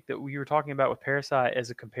I think that we were talking about with Parasite as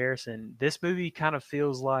a comparison, this movie kind of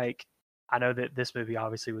feels like, I know that this movie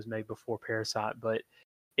obviously was made before Parasite, but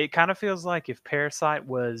it kind of feels like if Parasite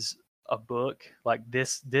was a book, like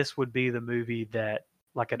this would be the movie that,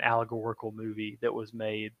 like an allegorical movie that was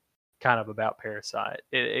made kind of about Parasite.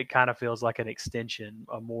 It kind of feels like an extension,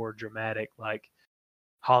 a more dramatic, like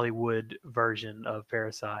Hollywood version of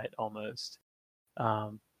Parasite almost.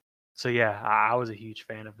 Um, so yeah, I was a huge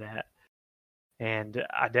fan of that, and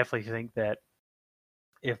I definitely think that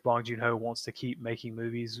if Bong Joon Ho wants to keep making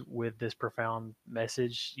movies with this profound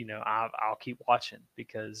message, I'll keep watching,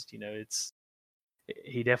 because it's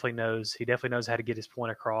he definitely knows how to get his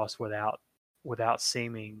point across without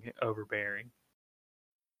seeming overbearing.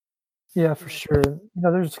 Yeah, for sure.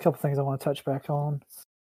 There's a couple things I want to touch back on.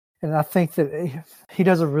 And I think that he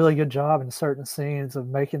does a really good job in certain scenes of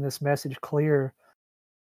making this message clear.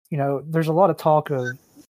 There's a lot of talk of,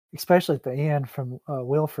 especially at the end from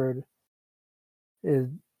Wilford, is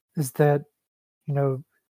that, you know,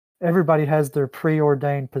 everybody has their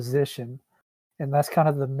preordained position. And that's kind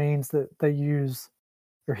of the means that they use,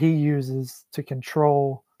 or he uses, to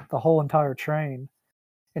control the whole entire train.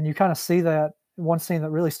 And you kind of see that. One scene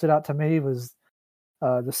that really stood out to me was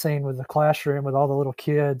the scene with the classroom with all the little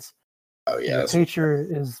kids. Oh And the yeah, teacher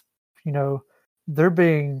is, they're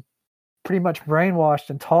being pretty much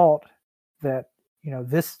brainwashed and taught that,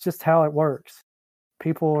 this is just how it works.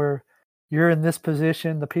 You're in this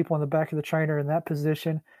position. The people in the back of the train are in that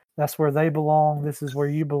position. That's where they belong. This is where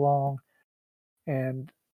you belong. And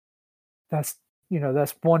that's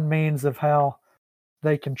one means of how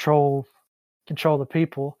they control the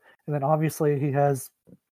people. And then obviously he has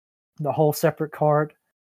the whole separate cart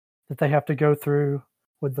that they have to go through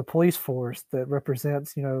with the police force that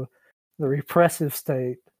represents, the repressive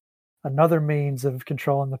state, another means of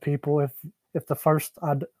controlling the people. If the first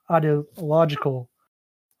ideological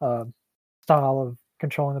style of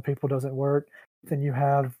controlling the people doesn't work, then you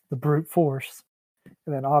have the brute force.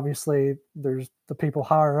 And then obviously there's the people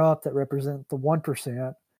higher up that represent the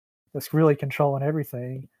 1% that's really controlling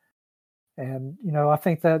everything. And, I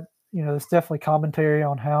think that, it's definitely commentary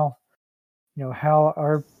on how, how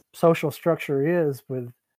our social structure is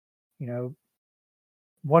with,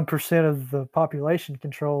 1% of the population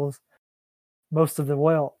controls most of the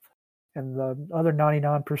wealth, and the other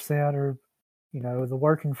 99% are, the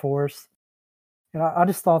working force. And I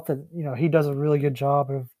just thought that, he does a really good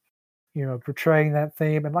job of, portraying that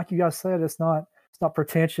theme. And like you guys said, it's not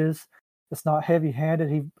pretentious, it's not heavy-handed.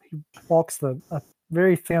 He walks a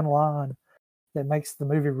very thin line that makes the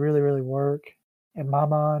movie really, really work in my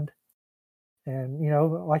mind. And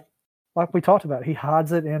like we talked about, he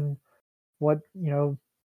hides it in what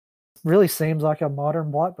really seems like a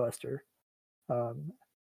modern blockbuster.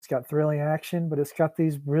 It's got thrilling action, but it's got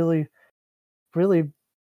these really, really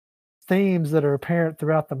themes that are apparent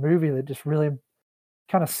throughout the movie that just really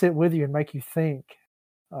kind of sit with you and make you think.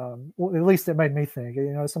 Well, at least it made me think.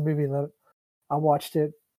 It's a movie that I watched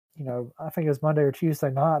it. I think it was Monday or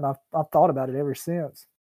Tuesday night, and I've thought about it ever since.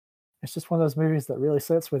 It's just one of those movies that really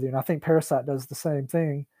sits with you, and I think Parasite does the same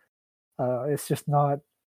thing. It's just not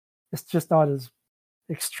as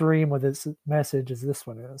extreme with its message as this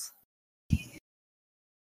one is.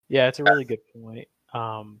 Yeah, it's a really good point.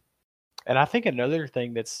 And I think another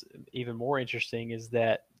thing that's even more interesting is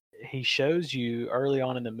that he shows you early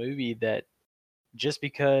on in the movie that just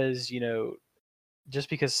because, just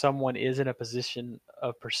because someone is in a position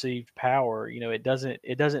of perceived power, it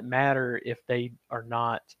doesn't matter if they are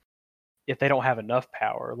not, if they don't have enough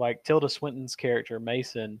power. Like Tilda Swinton's character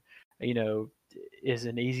Mason, you know, is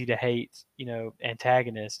an easy to hate,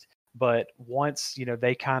 antagonist, but once,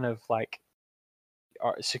 they kind of like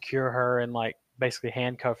secure her and like basically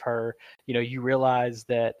handcuff her, you realize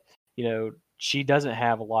that, she doesn't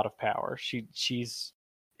have a lot of power. She's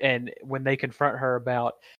and when they confront her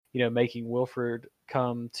about, making Wilford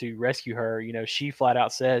come to rescue her, she flat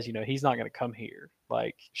out says, he's not going to come here.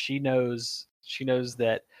 Like she knows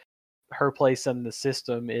that her place in the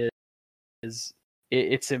system is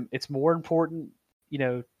it's more important,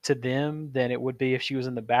 to them than it would be if she was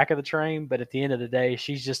in the back of the train. But at the end of the day,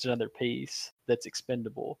 she's just another piece that's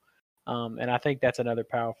expendable. And I think that's another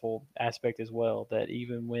powerful aspect as well. That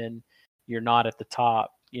even when you're not at the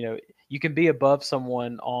top, you can be above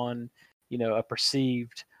someone on, a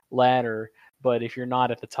perceived ladder. But if you're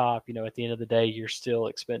not at the top, at the end of the day, you're still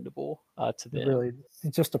expendable to them. Really,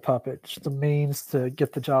 it's just a puppet, just a means to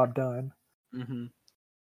get the job done. Mm-hmm.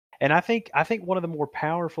 And I think one of the more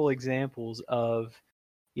powerful examples of,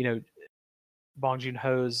 Bong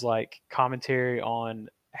Joon-ho's like commentary on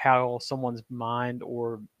how someone's mind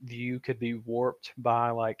or view could be warped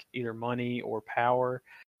by like either money or power,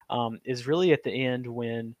 is really at the end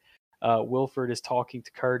when Wilford is talking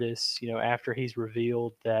to Curtis, after he's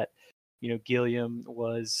revealed that, Gilliam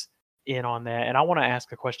was in on that. And I want to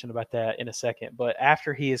ask a question about that in a second. But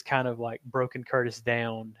after he has kind of like broken Curtis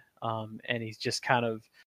down, and he's just kind of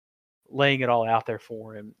laying it all out there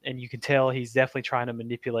for him, and you can tell he's definitely trying to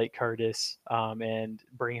manipulate Curtis, and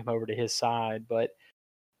bring him over to his side. But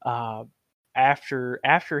uh,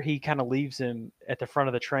 after he kind of leaves him at the front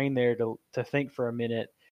of the train there to think for a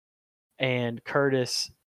minute, and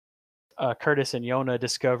Curtis and Yona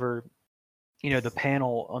discover, the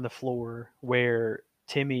panel on the floor where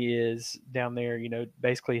Timmy is down there,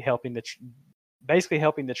 basically helping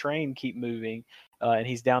the train keep moving, and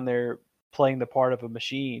he's down there playing the part of a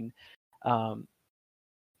machine. Um,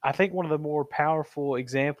 I think one of the more powerful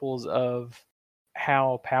examples of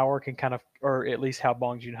how power can kind of, or at least how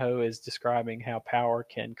Bong Joon-ho is describing how power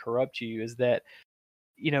can corrupt you, is that,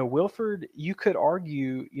 Wilford, you could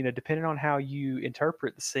argue, depending on how you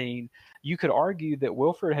interpret the scene, you could argue that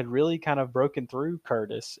Wilford had really kind of broken through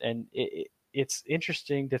Curtis. And it's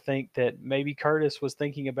interesting to think that maybe Curtis was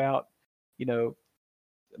thinking about, you know,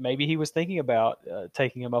 maybe he was thinking about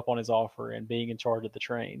taking him up on his offer and being in charge of the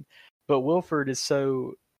train. But Wilford is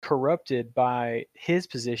so corrupted by his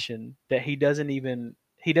position that he doesn't even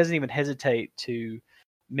hesitate to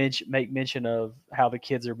make mention of how the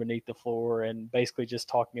kids are beneath the floor, and basically just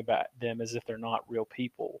talking about them as if they're not real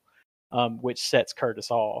people, which sets Curtis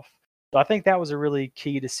off. So I think that was a really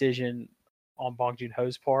key decision on Bong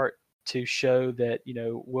Joon-ho's part to show that,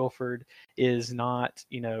 Wilford is not,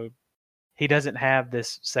 he doesn't have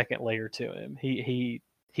this second layer to him. He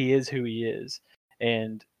is who he is.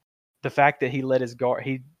 And the fact that he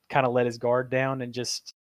kind of let his guard down and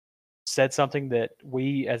just said something that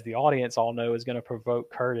we as the audience all know is going to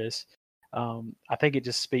provoke Curtis. I think it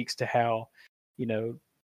just speaks to how, you know,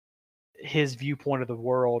 his viewpoint of the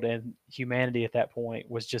world and humanity at that point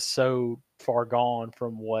was just so far gone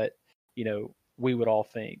from what we would all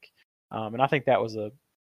think. And I think that was a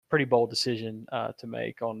pretty bold decision to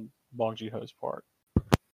make on Bong Joon-ho's part.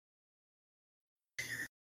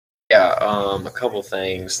 Yeah, a couple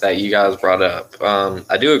things that you guys brought up.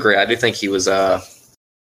 I do agree. I do think he was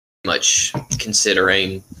much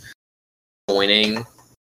considering joining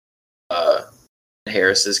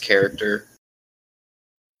Harris's character.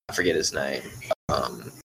 I forget his name.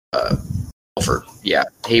 Wilford. Yeah,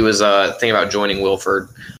 he was thinking about joining Wilford.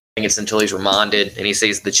 I think it's until he's reminded and he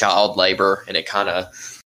sees the child labor, and it kind of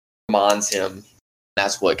reminds him.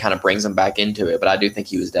 That's what kind of brings him back into it. But I do think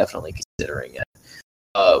he was definitely considering it.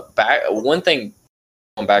 One thing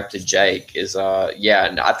going back to Jake is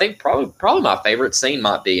and I think probably my favorite scene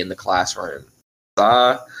might be in the classroom.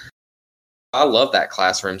 I love that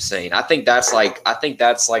classroom scene. I think that's like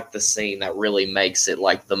the scene that really makes it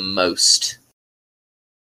like the most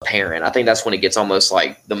apparent. I think that's when it gets almost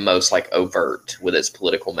like the most like overt with its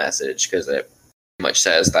political message, because it pretty much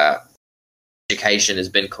says that education has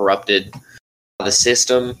been corrupted by the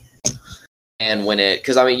system. And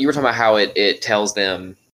because I mean, you were talking about how it tells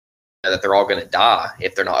them that they're all going to die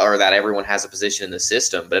if they're not, or that everyone has a position in the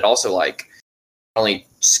system, but it also like only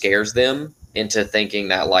scares them into thinking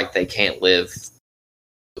that like they can't live,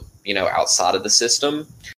 outside of the system.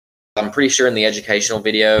 I'm pretty sure in the educational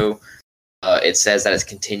video, it says that it's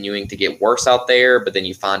continuing to get worse out there, but then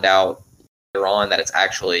you find out later on that it's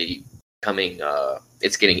actually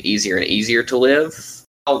it's getting easier and easier to live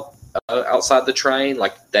outside the train.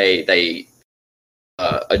 Like they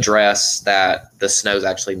address that the snow's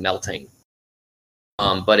actually melting.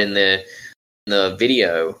 But in the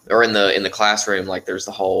video or in the classroom, like there's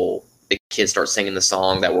the kids start singing the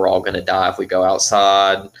song that we're all going to die if we go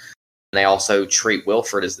outside. And they also treat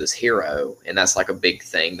Wilford as this hero. And that's like a big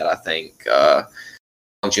thing that I think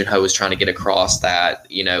Bong Joon-ho was trying to get across, that,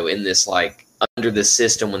 in this like under the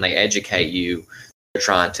system, when they educate you, they're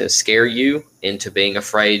trying to scare you into being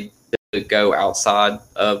afraid to go outside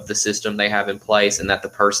of the system they have in place, and that the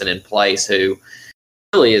person in place who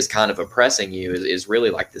really is kind of oppressing you is really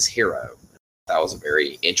like this hero. That was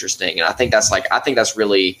very interesting, and I think that's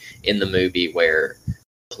really in the movie where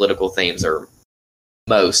political themes are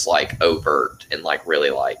most like overt and like really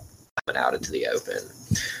like coming out into the open.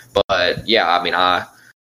 But yeah, I mean, I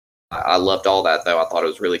loved all that though. I thought it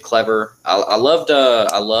was really clever. I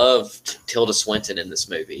loved Tilda Swinton in this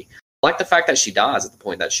movie. I like the fact that she dies at the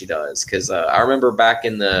point that she does, because I remember back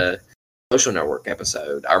in the Social Network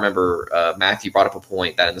episode, I remember Matthew brought up a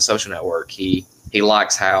point that in the Social Network he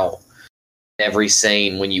likes how every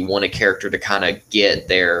scene when you want a character to kind of get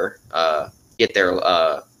their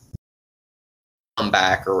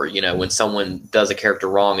comeback, or when someone does a character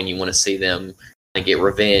wrong and you want to see them get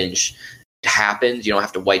revenge, it happens. You don't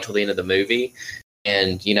have to wait till the end of the movie.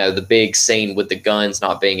 And the big scene with the guns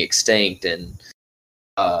not being extinct, and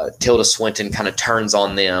Tilda Swinton kind of turns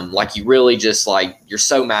on them, like you really just like, you're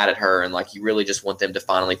so mad at her, and like you really just want them to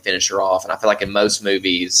finally finish her off. And I feel like in most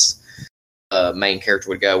movies, main character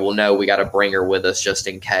would go, well, no, we got to bring her with us just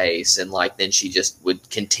in case, and like then she just would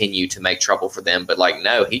continue to make trouble for them. But like,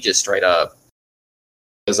 no, he just straight up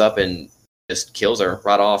goes up and just kills her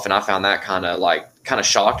right off. And I found that kind of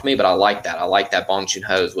shocked me, but I like that Bong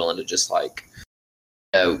Joon-ho is willing to just like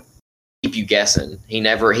keep you guessing. He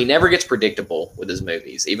never gets predictable with his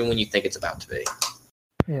movies, even when you think it's about to be.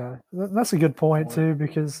 Yeah, that's a good point too,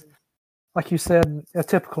 because like you said, a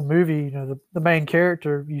typical movie, the main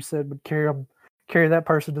character, you said, would carry that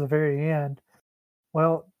person to the very end.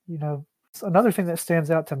 Well, another thing that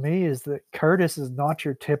stands out to me is that Curtis is not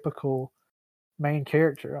your typical main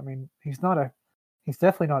character. I mean, he's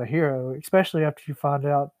definitely not a hero, especially after you find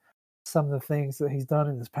out some of the things that he's done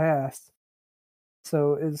in his past.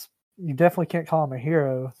 So you definitely can't call him a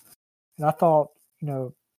hero. And I thought,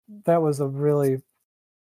 that was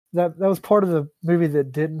that was part of the movie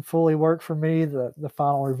that didn't fully work for me, the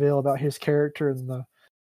final reveal about his character and the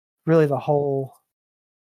whole.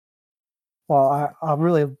 Well, I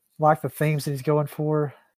really like the themes that he's going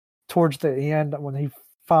for towards the end when he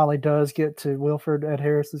finally does get to Wilford Ed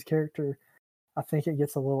Harris's character. I think it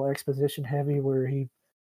gets a little exposition heavy, where he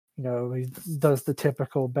does the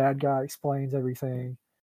typical bad guy, explains everything,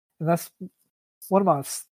 and that's one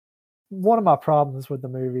of my problems with the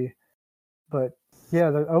movie. But yeah,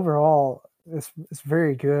 overall it's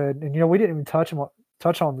very good, and we didn't even touch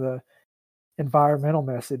on the environmental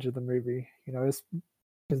message of the movie. It's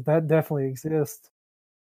because that definitely exists,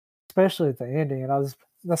 especially at the ending. And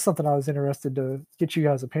that's something I was interested to get you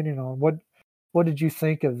guys' opinion on. What did you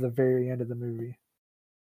think of the very end of the movie?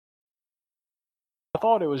 I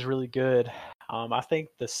thought it was really good. I think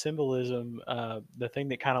the symbolism, the thing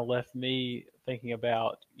that kind of left me thinking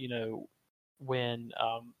about, when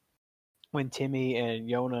when Timmy and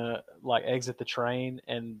Yona like exit the train,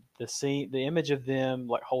 and the image of them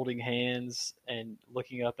like holding hands and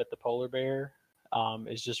looking up at the polar bear,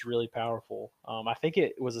 is just really powerful. I think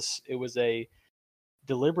it was a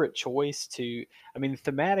deliberate choice to. I mean,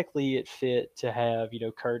 thematically, it fit to have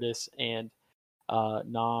Curtis and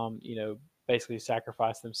Nam, basically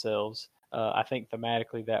sacrifice themselves. I think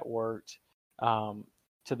thematically that worked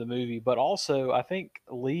to the movie, but also I think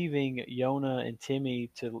leaving Yona and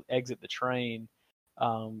Timmy to exit the train,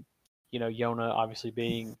 um, Yona obviously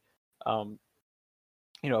being, um,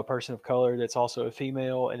 a person of color that's also a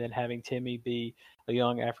female, and then having Timmy be a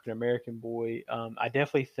young African American boy. I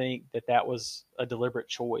definitely think that that was a deliberate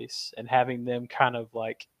choice, and having them kind of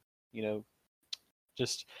like, you know,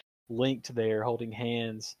 just linked there, holding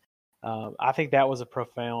hands. I think that was a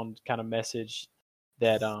profound kind of message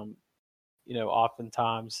that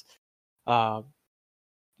oftentimes uh,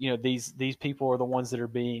 these people are the ones that are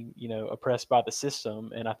being oppressed by the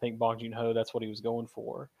system, and I think Bong Joon-ho, that's what he was going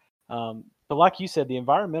for. But like you said, the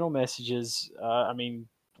environmental messages. I mean,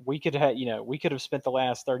 we could have spent the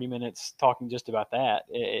last 30 minutes talking just about that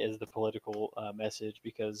as the political message,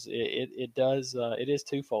 because it is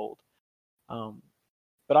twofold. Um,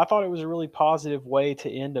 but I thought it was a really positive way to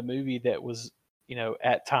end a movie that was,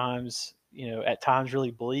 at times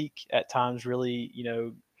really bleak, at times really,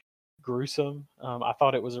 gruesome. I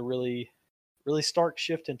thought it was a really, really stark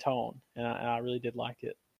shift in tone, and I really did like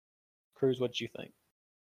it. Cruz, what did you think?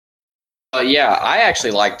 Yeah, I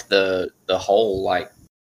actually liked the whole like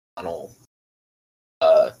final.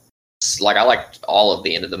 Uh, like I liked all of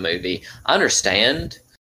the end of the movie. I understand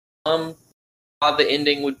why the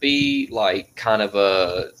ending would be like kind of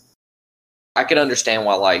a. I could understand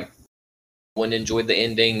why like wouldn't enjoy the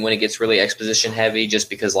ending when it gets really exposition heavy, just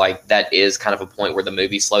because like that is kind of a point where the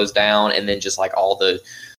movie slows down, and then just like all the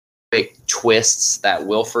big twists that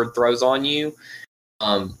Wilford throws on you.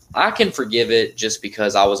 I can forgive it just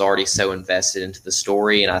because I was already so invested into the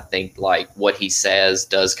story, and I think like what he says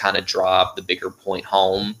does kind of drive the bigger point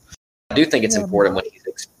home. I do think it's important when he's.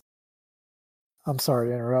 I'm sorry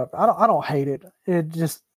to interrupt. I don't hate it. It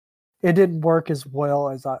didn't work as well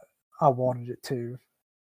as I wanted it to.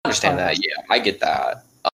 I understand that. Yeah, I get that.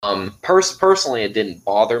 Personally, it didn't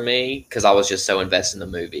bother me because I was just so invested in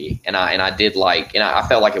the movie, and I did like, and I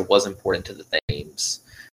felt like it was important to the themes.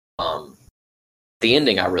 The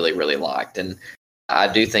ending I really, really liked, and I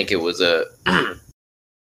do think it was a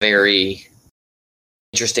very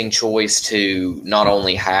interesting choice to not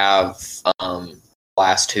only have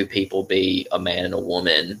last two people be a man and a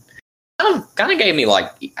woman. Kind of gave me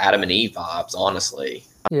like Adam and Eve vibes, honestly.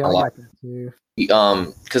 Yeah, I like that too.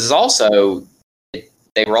 Because it's also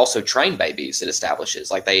they were also train babies. It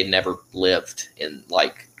establishes like they had never lived in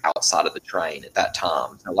like outside of the train at that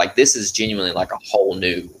time. So, like this is genuinely like a whole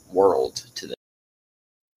new world to them.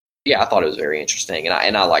 Yeah, I thought it was very interesting,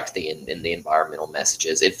 and I liked the environmental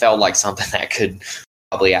messages. It felt like something that could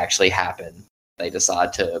probably actually happen. They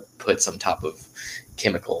decide to put some type of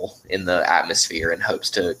chemical in the atmosphere in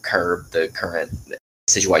hopes to curb the current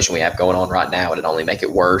situation we have going on right now, and it only make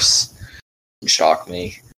it worse. It shocked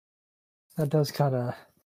me. That does kind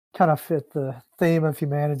of fit the theme of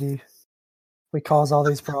humanity. We cause all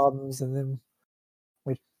these problems, and then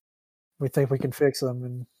we think we can fix them,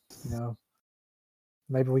 and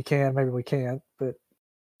maybe we can, maybe we can't, but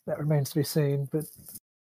that remains to be seen. But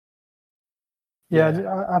yeah.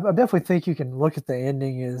 I definitely think you can look at the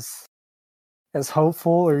ending as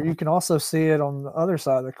hopeful, or you can also see it on the other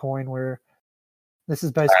side of the coin, where this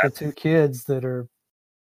is basically two kids that are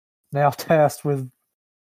now tasked with,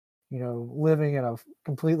 living in a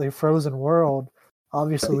completely frozen world.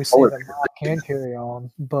 Obviously, we see that life can carry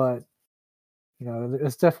on, but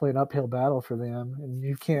it's definitely an uphill battle for them, and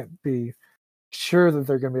you can't be sure that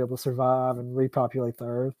they're going to be able to survive and repopulate the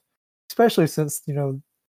earth, especially since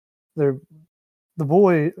they're the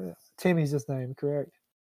boy. Timmy's his name, correct?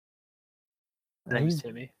 His name's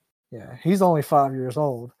Timmy. Yeah, he's only 5 years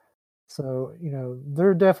old, so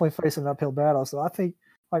they're definitely facing an uphill battle. So I think,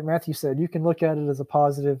 like Matthew said, you can look at it as a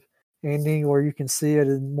positive ending, or you can see it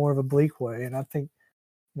in more of a bleak way. And I think,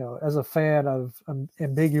 as a fan of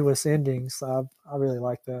ambiguous endings, I really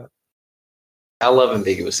like that. I love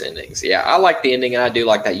ambiguous endings. Yeah, I like the ending, and I do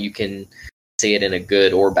like that you can see it in a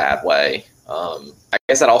good or bad way. I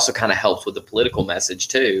guess that also kind of helps with the political message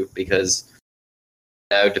too, because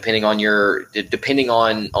depending on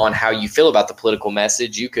how you feel about the political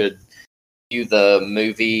message, you could view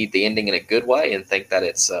the ending in a good way and think that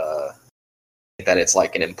it's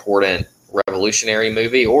like an important revolutionary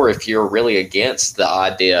movie, or if you're really against the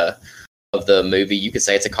idea of the movie, you could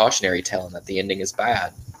say it's a cautionary tale and that the ending is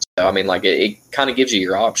bad. So, I mean, like, it kind of gives you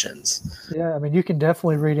your options. Yeah, I mean, you can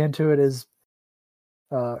definitely read into it as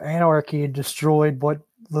anarchy destroyed what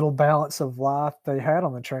little balance of life they had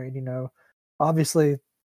on the train. You know, obviously,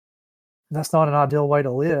 that's not an ideal way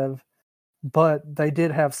to live, but they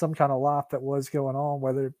did have some kind of life that was going on.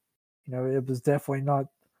 Whether it was definitely not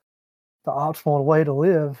the optimal way to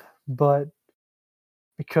live, but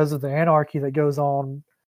because of the anarchy that goes on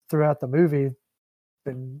throughout the movie,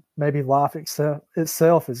 then maybe life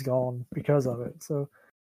itself is gone because of it. So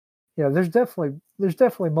yeah, there's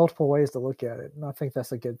definitely multiple ways to look at it, and I think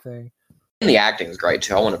that's a good thing. And the acting is great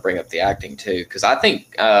too. I want to bring up the acting too, because I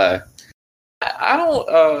think I don't.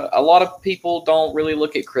 A lot of people don't really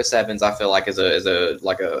look at Chris Evans. I feel like as a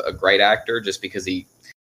great actor, just because he's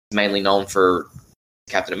mainly known for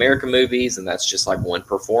Captain America movies, and that's just like one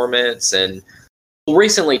performance. And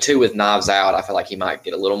recently too with Knives Out, I feel like he might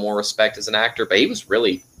get a little more respect as an actor, but he was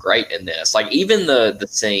really great in this. Like even the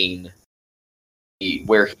scene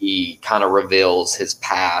where he kind of reveals his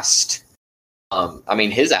past. I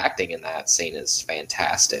mean, his acting in that scene is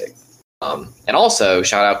fantastic. And also,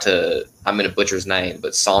 shout out to, I'm going to butcher his name,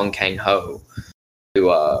 but Song Kang-ho,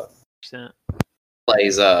 who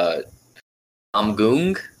plays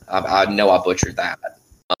Namgung. I know I butchered that.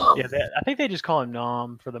 Yeah, I think they just call him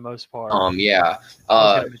Nam for the most part. Yeah. I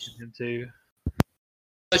was going to mention him too.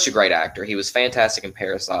 Such a great actor. He was fantastic in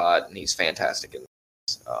Parasite, and he's fantastic in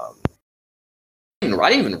this. I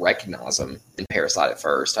didn't even recognize him in Parasite at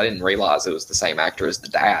first. I didn't realize it was the same actor as the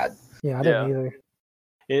dad. Yeah, I didn't either.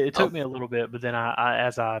 It took me a little bit, but then I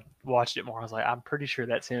as I watched it more, I was like, I'm pretty sure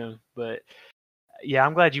that's him. But yeah,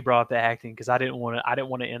 I'm glad you brought up the acting because I didn't want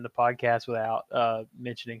to end the podcast without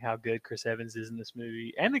mentioning how good Chris Evans is in this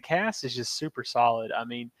movie, and the cast is just super solid. I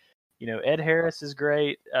mean, Ed Harris is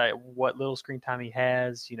great. What little screen time he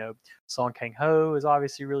has, Song Kang-ho is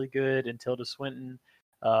obviously really good, and Tilda Swinton,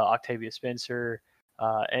 Octavia Spencer,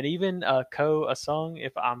 and even Ko Asung,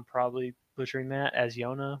 if I'm probably butchering that, as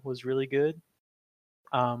Yona was really good.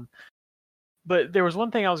 But there was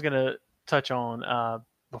one thing I was going to touch on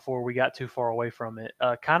before we got too far away from it.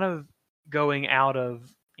 Kind of going out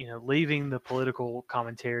of, leaving the political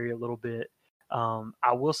commentary a little bit.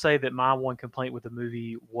 I will say that my one complaint with the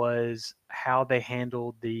movie was how they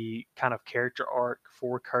handled the kind of character arc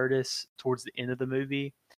for Curtis towards the end of the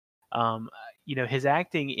movie. His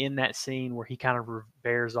acting in that scene where he kind of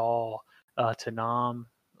bears all to Nam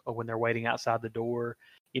when they're waiting outside the door.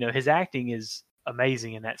 His acting is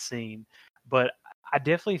amazing in that scene, but I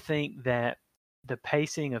definitely think that the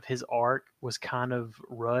pacing of his arc was kind of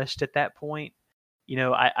rushed at that point.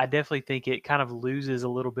 I definitely think it kind of loses a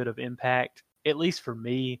little bit of impact, at least for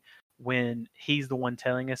me, when he's the one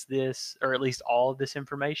telling us this, or at least all of this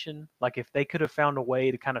information. Like if they could have found a way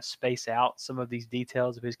to kind of space out some of these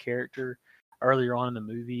details of his character earlier on in the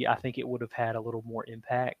movie, I think it would have had a little more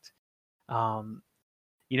impact.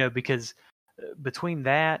 Because between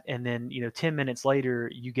that and then 10 minutes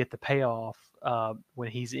later you get the payoff when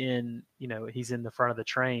he's in the front of the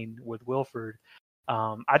train with Wilford.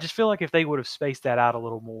 I just feel like if they would have spaced that out a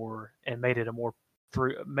little more and made it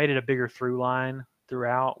a bigger through line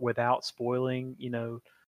throughout without spoiling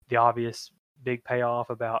the obvious big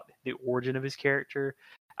payoff about the origin of his character,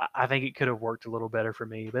 I think it could have worked a little better for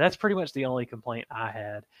me. But that's pretty much the only complaint I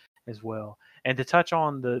had as well. And to touch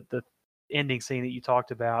on the ending scene that you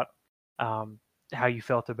talked about, how you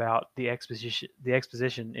felt about the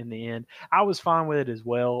exposition in the end, I was fine with it as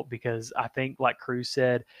well because I think, like Cruz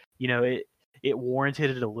said, it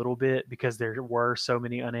warranted it a little bit because there were so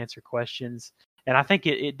many unanswered questions, and I think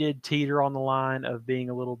it did teeter on the line of being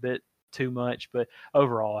a little bit too much, but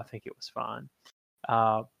overall I think it was fine.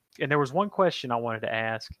 And there was one question I wanted to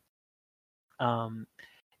ask.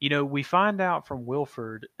 We find out from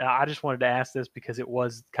Wilford. I just wanted to ask this because it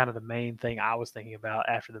was kind of the main thing I was thinking about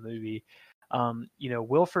after the movie.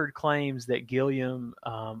 Wilford claims that Gilliam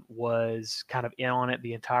was kind of in on it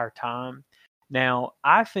the entire time. Now,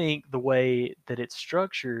 I think the way that it's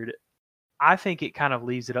structured, I think it kind of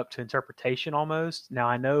leaves it up to interpretation almost. Now,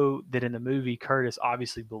 I know that in the movie, Curtis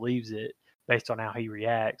obviously believes it based on how he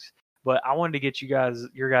reacts. But I wanted to get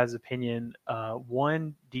your guys' opinion.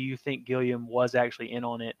 One, do you think Gilliam was actually in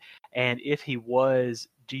on it? And if he was,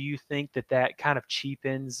 do you think that kind of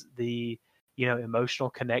cheapens the emotional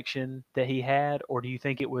connection that he had, or do you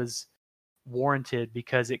think it was warranted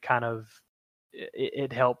because it kind of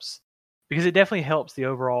it helps? Because it definitely helps the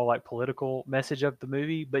overall like political message of the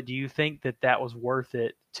movie. But do you think that was worth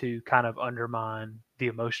it to kind of undermine the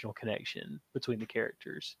emotional connection between the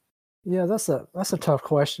characters? Yeah, that's a tough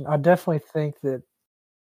question. I definitely think that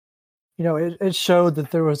it showed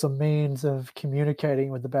that there was a means of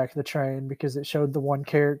communicating with the back of the train because it showed the one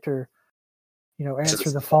character answer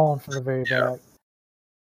the phone from the very Yeah.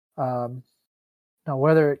 back. Um, Now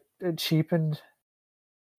whether it cheapened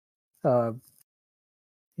uh,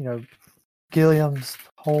 you know Gilliam's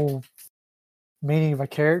whole meaning of a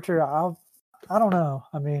character, I don't know.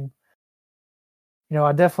 I mean,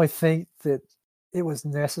 I definitely think that it was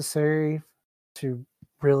necessary to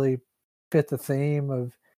really fit the theme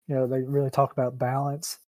of, they really talk about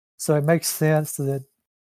balance. So it makes sense that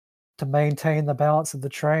to maintain the balance of the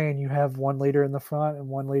train, you have one leader in the front and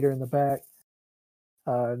one leader in the back,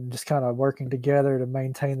 just kind of working together to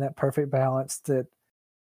maintain that perfect balance that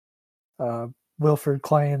uh, Wilford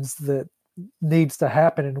claims that needs to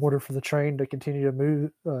happen in order for the train to continue to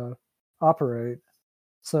move, operate.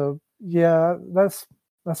 So yeah, that's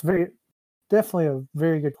very definitely a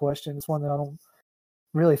very good question. It's one that I don't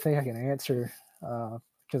really think I can answer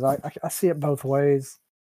because I see it both ways.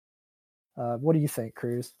 What do you think,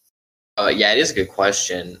 Cruz? Yeah, it is a good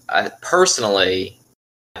question. I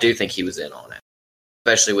do think he was in on it,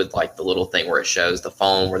 especially with like the little thing where it shows the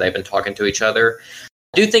phone where they've been talking to each other.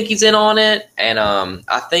 I do think he's in on it, and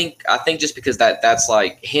I think just because that's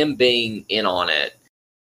like him being in on it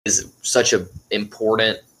is such a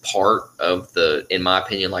important part of in my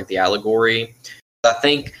opinion, like the allegory. I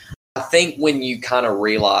think when you kind of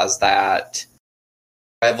realize that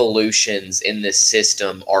revolutions in this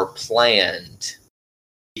system are planned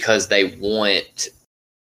because they want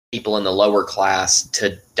people in the lower class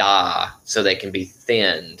to die so they can be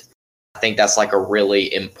thinned. I think that's like a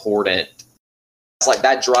really important. It's like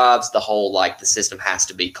that drives the whole like the system has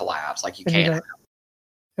to be collapsed. Like you And can't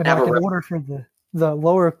and have like a in order for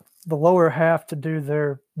the lower half to do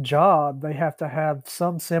their job, they have to have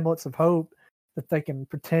some semblance of hope that they can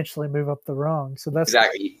potentially move up the rung. So that's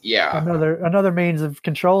exactly yeah another means of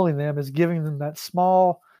controlling them is giving them that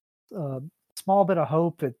uh, small bit of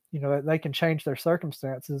hope that that they can change their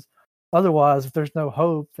circumstances. Otherwise, if there's no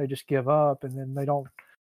hope, they just give up, and then they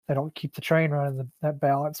don't keep the train running. That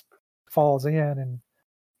balance falls in,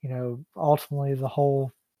 and ultimately the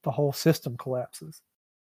whole system collapses.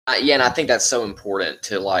 yeah, and I think that's so important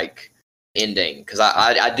to like ending because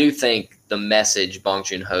I do think the message Bong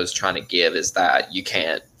Joon-ho is trying to give is that you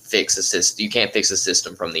can't fix a system. You can't fix a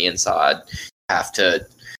system from the inside. You have to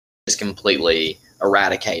just completely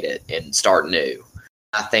eradicate it and start new.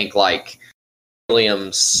 I think like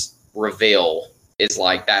Williams' reveal is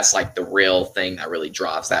like that's like the real thing that really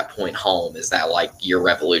drives that point home is that like your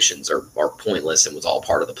revolutions are pointless and was all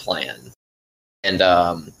part of the plan. And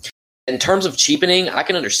in terms of cheapening, I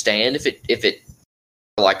can understand if it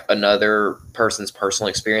like another person's personal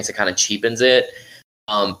experience, it kind of cheapens it.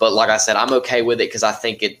 But like I said, I'm okay with it because I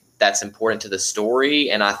think that's important to the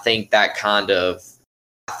story, and I think that kind of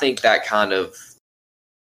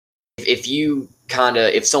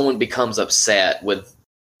if someone becomes upset with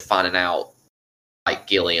finding out like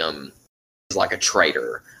Gilliam is like a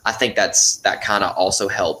traitor, I think that kind of also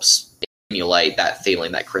helps emulate that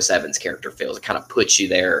feeling that Chris Evans' character feels. It kind of puts you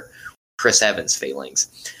there, Chris Evans'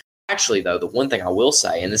 feelings. Actually, though, the one thing I will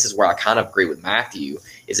say, and this is where I kind of agree with Matthew,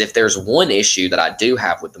 is if there's one issue that I do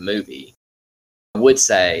have with the movie, I would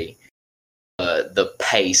say the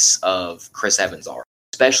pace of Chris Evans' arc,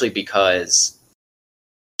 especially because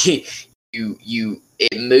it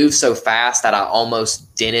moves so fast that I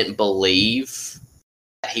almost didn't believe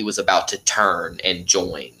that he was about to turn and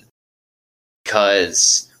join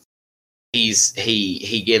because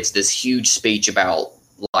he gives this huge speech about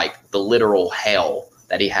like the literal hell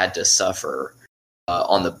that he had to suffer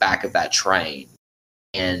on the back of that train,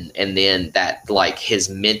 and then that like his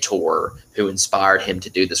mentor who inspired him to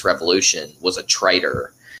do this revolution was a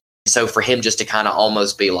traitor. So for him just to kind of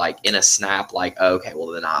almost be like in a snap, like, okay, well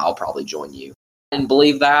then I'll probably join you. I didn't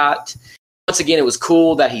believe that. Once again, it was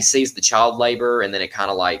cool that he sees the child labor and then it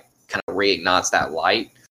kind of reignites that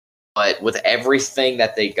light. But with everything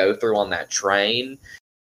that they go through on that train,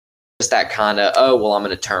 just that kind of, oh well, I'm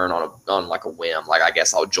going to turn on like a whim. Like I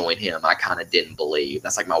guess I'll join him. I kind of didn't believe.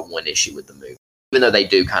 That's like my one issue with the movie. Even though they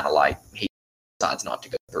do kind of like he decides not to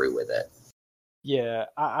go through with it. Yeah,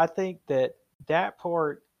 I think that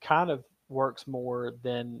part kind of works more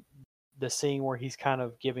than the scene where he's kind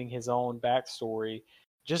of giving his own backstory,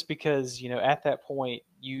 just because, at that point,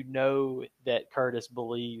 that Curtis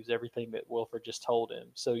believes everything that Wilford just told him.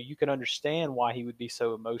 So you can understand why he would be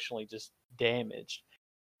so emotionally just damaged.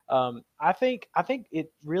 I think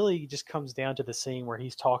it really just comes down to the scene where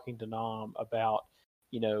he's talking to Nam about,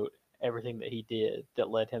 you know, everything that he did that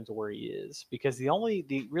led him to where he is. Because the only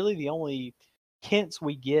hints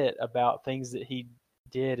we get about things that he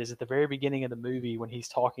did is at the very beginning of the movie when he's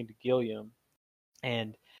talking to Gilliam,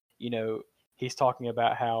 and he's talking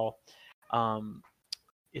about how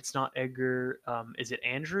it's not Edgar. Is it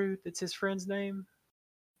Andrew? That's his friend's name.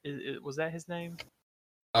 Was that his name?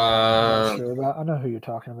 I'm not sure, but I know who you're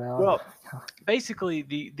talking about. Well, basically,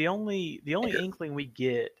 the only inkling we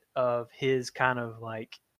get of his kind of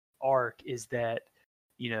like arc is that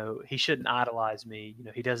he shouldn't idolize me.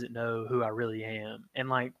 He doesn't know who I really am, and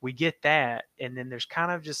like we get that, and then there's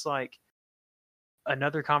kind of just like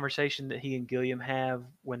another conversation that he and Gilliam have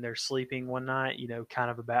when they're sleeping one night. Kind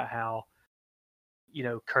of about how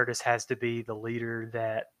Curtis has to be the leader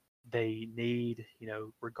that they need,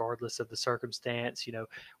 regardless of the circumstance.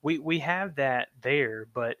 We have that there,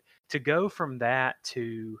 but to go from that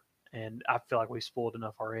to, and I feel like we've spoiled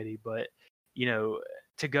enough already, but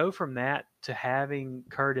to go from that to having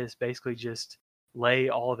Curtis basically just lay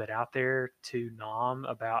all of it out there to Nam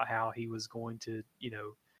about how he was going to,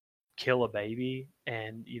 kill a baby,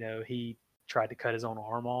 and he tried to cut his own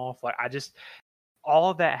arm off. Like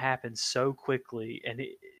all of that happened so quickly, and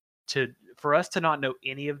for us to not know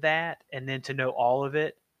any of that and then to know all of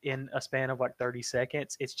it in a span of like 30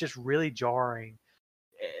 seconds, it's just really jarring.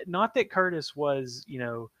 Not that Curtis was,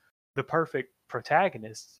 the perfect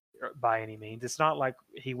protagonist by any means. It's not like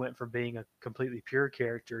he went from being a completely pure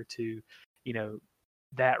character to,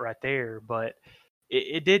 that right there, but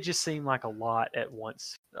it did just seem like a lot at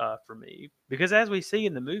once for me, because as we see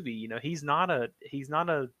in the movie, he's not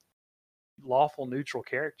a lawful neutral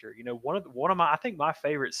character. One of my, I think my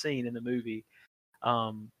favorite scene in the movie,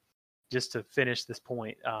 just to finish this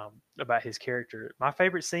point about his character, my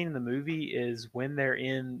favorite scene in the movie is when they're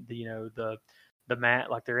in the mat,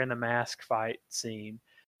 like they're in the mask fight scene,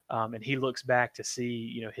 and he looks back to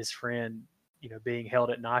see his friend being held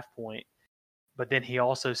at knife point, but then he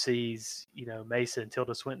also sees Mason,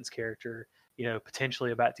 Tilda Swinton's character,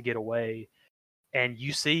 potentially about to get away. And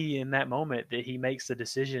you see in that moment that he makes the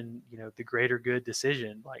decision, the greater good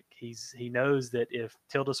decision. Like he knows that if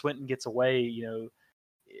Tilda Swinton gets away,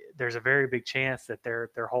 there's a very big chance that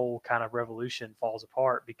their whole kind of revolution falls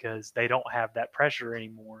apart, because they don't have that pressure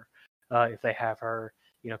anymore if they have her,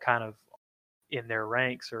 kind of in their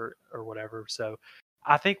ranks or whatever. So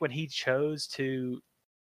I think when he chose to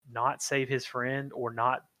not save his friend or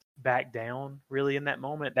not back down really in that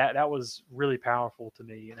moment, that was really powerful to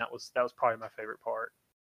me, and that was probably my favorite part.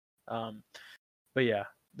 But yeah,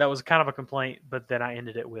 that was kind of a complaint, but then I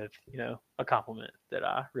ended it with a compliment that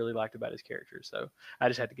I really liked about his character, so I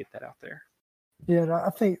just had to get that out there. Yeah, and I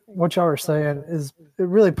think what y'all are saying is, it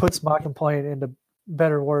really puts my complaint into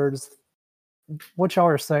better words. What y'all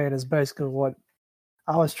are saying is basically what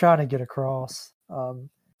I was trying to get across.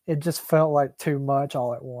 It just felt like too much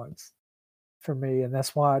all at once for me, and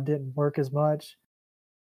that's why it didn't work as much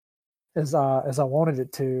as I wanted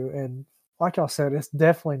it to. And like y'all said, it's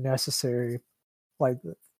definitely necessary. Like,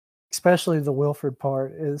 especially the Wilfred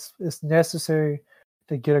part is necessary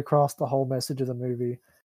to get across the whole message of the movie.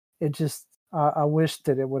 It just I wish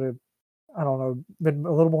that it would have, I don't know, been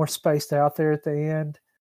a little more spaced out there at the end.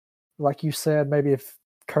 Like you said, maybe if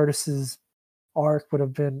Curtis's arc would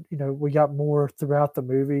have been, we got more throughout the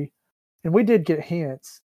movie, and we did get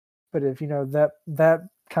hints, but if that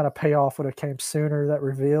kind of payoff would have came sooner, that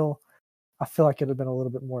reveal, I feel like it'd have been a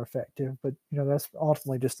little bit more effective. But that's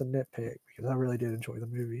ultimately just a nitpick, because I really did enjoy the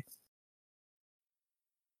movie.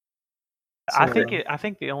 So, I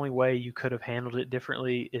think the only way you could have handled it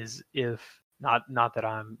differently is if not that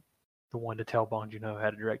I'm the one to tell Bong Joon-ho how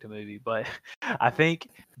to direct a movie, but I think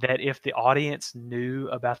that if the audience knew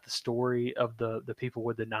about the story of the people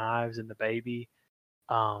with the knives and the baby,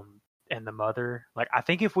 and the mother, like I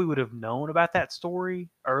think if we would have known about that story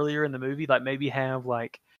earlier in the movie, like maybe have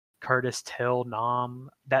like Curtis tell Nam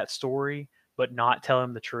that story, but not tell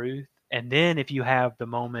him the truth, and then if you have the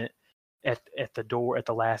moment at the door at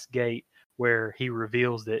the last gate where he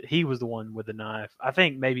reveals that he was the one with the knife, I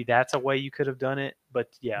think maybe that's a way you could have done it. But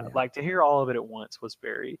yeah. Like to hear all of it at once was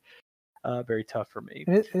very, very tough for me.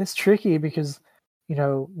 It's tricky because,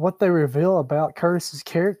 what they reveal about Curtis's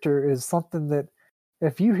character is something that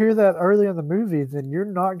if you hear that early in the movie, then you're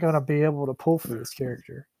not going to be able to pull for this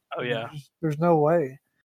character. Oh yeah. There's no way.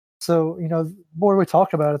 So, the more we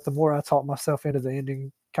talk about it, the more I talk myself into the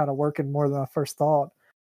ending kind of working more than I first thought.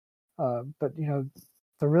 But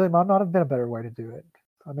there really might not have been a better way to do it.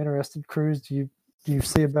 I'm interested, Cruz. Do you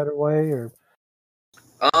see a better way, or?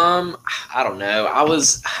 I don't know. I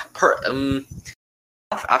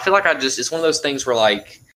feel like it's one of those things where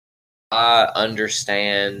like I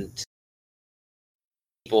understand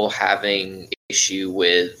people having issue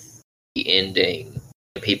with the ending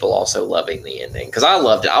people also loving the ending, because I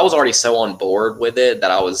loved it. I was already so on board with it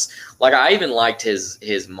that I was like, I even liked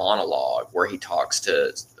his monologue where he talks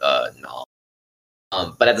to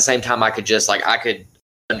Nam. But at the same time, I could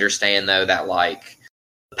understand though that like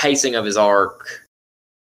the pacing of his arc.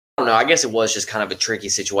 I don't know. I guess it was just kind of a tricky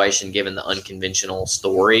situation given the unconventional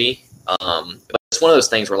story. But it's one of those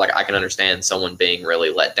things where like I can understand someone being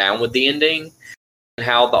really let down with the ending and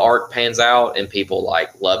how the arc pans out, and people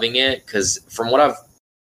like loving it, because from what I've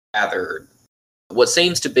gathered, what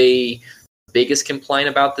seems to be the biggest complaint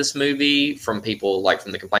about this movie from people, like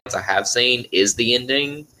from the complaints I have seen, is the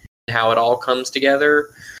ending and how it all comes together.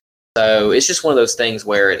 So it's just one of those things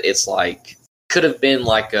where it's like could have been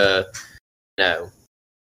like a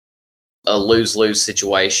a lose-lose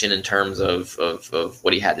situation in terms of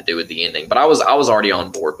what he had to do with the ending. But I was already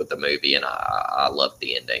on board with the movie, and I loved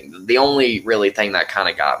the ending. The only really thing that kind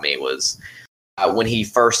of got me was when he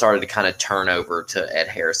first started to kind of turn over to Ed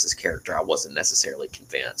Harris's character. I wasn't necessarily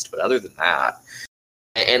convinced, but other than that,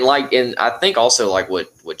 and I think also like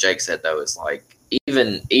what Jake said though is like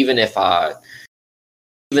even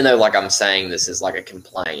though like I'm saying this is like a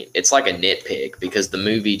complaint, it's like a nitpick, because the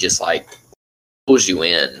movie just like pulls you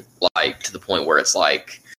in, like to the point where it's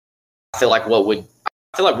like I feel like what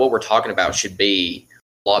we're talking about should be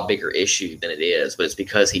a lot bigger issue than it is, but it's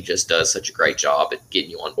because he just does such a great job at getting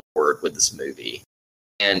you on board with this movie.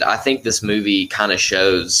 And I think this movie kind of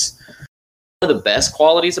shows one of the best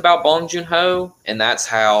qualities about Bong Joon-ho, and that's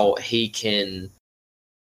how he can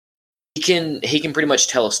pretty much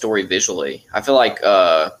tell a story visually. I feel like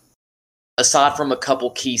aside from a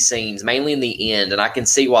couple key scenes, mainly in the end, and I can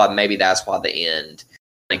see why maybe that's why the end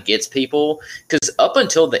kind of gets people, because up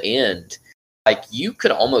until the end, like you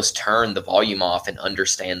could almost turn the volume off and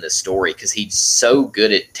understand this story, because he's so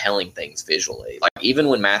good at telling things visually. Like even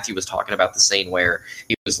when Matthew was talking about the scene where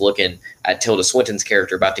he was looking at Tilda Swinton's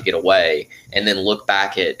character about to get away, and then look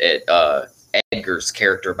back at Edgar's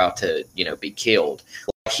character about to be killed.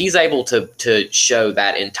 Like, he's able to show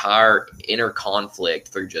that entire inner conflict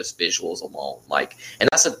through just visuals alone. Like, and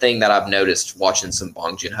that's the thing that I've noticed watching some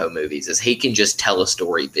Bong Joon-ho movies, is he can just tell a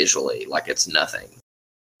story visually like it's nothing.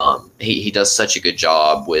 He does such a good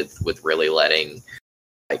job with really letting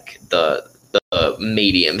like the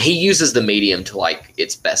medium. He uses the medium to like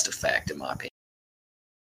its best effect, in my opinion.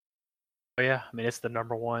 Oh, yeah, I mean it's the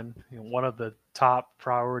number one. One of the top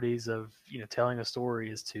priorities of telling a story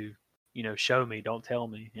is to show me, don't tell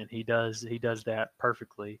me, and he does that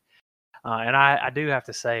perfectly. And I do have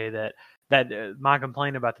to say that my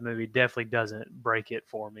complaint about the movie definitely doesn't break it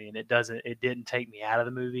for me, and it didn't take me out of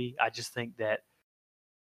the movie. I just think that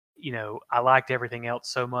I liked everything else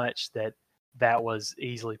so much that was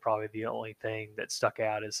easily probably the only thing that stuck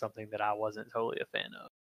out as something that I wasn't totally a fan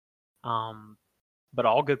of. But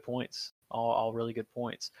all good points, all really good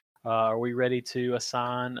points. Are we ready to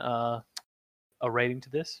assign a rating to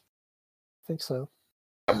this? I think so.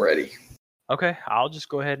 I'm ready. Okay, I'll just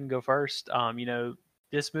go ahead and go first.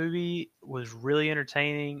 This movie was really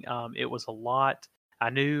entertaining. It was a lot. I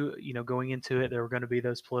knew, going into it, there were going to be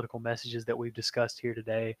those political messages that we've discussed here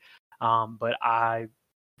today. But I,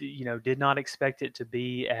 did not expect it to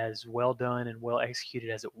be as well done and well executed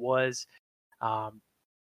as it was.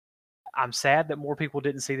 I'm sad that more people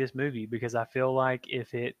didn't see this movie, because I feel like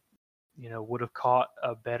if it, would have caught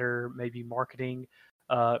a better maybe marketing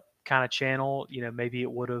kind of channel, maybe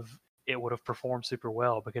it would have performed super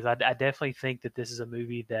well, because I definitely think that this is a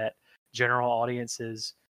movie that general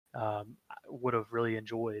audiences would have really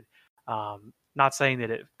enjoyed. Not saying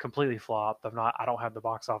that it completely flopped. I don't have the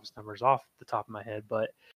box office numbers off the top of my head, but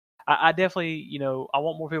I definitely, I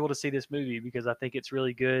want more people to see this movie, because I think it's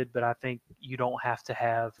really good. But I think you don't have to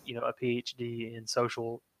have, a PhD in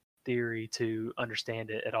social theory to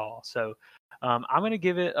understand it at all. So I'm going to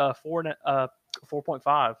give it a 4.5,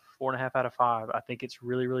 4.5 out of 5. I think it's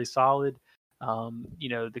really, really solid.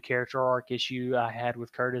 The character arc issue I had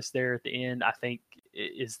with Curtis there at the end, I think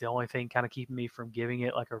is the only thing kind of keeping me from giving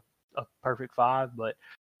it like a perfect 5, but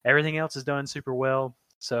everything else is done super well.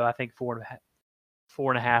 So I think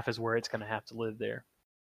 4.5 is where it's going to have to live there.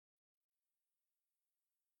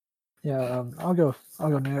 Yeah, I'll go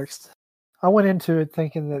next. I went into it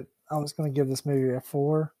thinking that I was going to give this movie a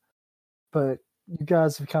 4, but you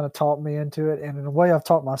guys have kind of talked me into it, and in a way, I've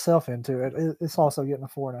talked myself into it. It's also getting a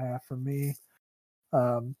 4.5 from me.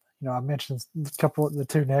 I mentioned the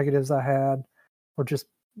 2 negatives I had were just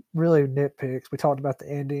really nitpicks. We talked about the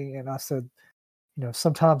ending, and I said,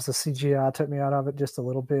 sometimes the CGI took me out of it just a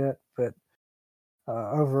little bit, but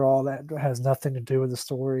overall, that has nothing to do with the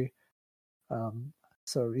story.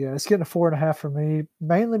 So yeah, it's getting a 4.5 for me,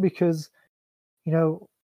 mainly because,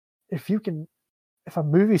 if you can if a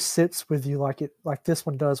movie sits with you like this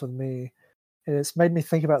one does with me, and it's made me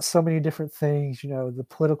think about so many different things. The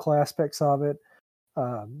political aspects of it,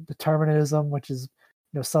 determinism, which is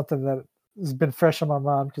something that has been fresh on my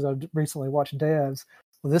mind because I recently watched Devs.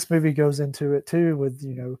 Well, this movie goes into it too, with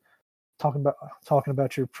talking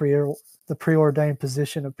about the preordained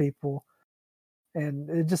position of people, and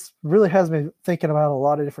it just really has me thinking about a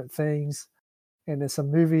lot of different things. And it's a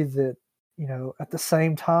movie that at the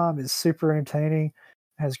same time is super entertaining,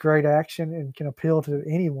 has great action, and can appeal to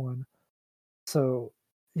anyone. So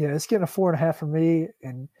yeah, it's getting a 4.5 for me,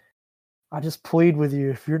 and I just plead with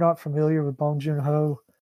you, if you're not familiar with Bong Joon-ho,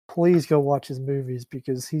 please go watch his movies,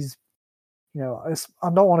 because he's, I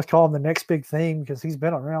don't want to call him the next big thing because he's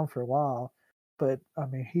been around for a while, but I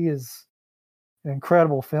mean, he is an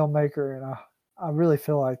incredible filmmaker, and I really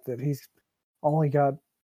feel like that he's only got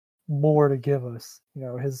more to give us.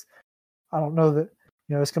 I don't know that,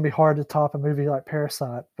 it's going to be hard to top a movie like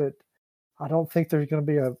Parasite, but I don't think there's going to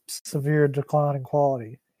be a severe decline in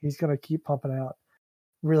quality. He's going to keep pumping out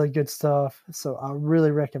really good stuff. So I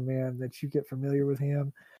really recommend that you get familiar with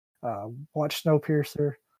him. Watch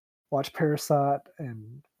Snowpiercer, watch Parasite,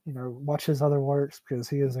 and watch his other works, because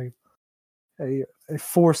he is a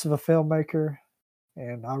force of a filmmaker,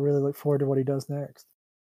 and I really look forward to what he does next.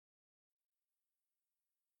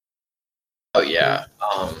 Oh yeah.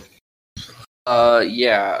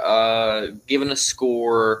 Given a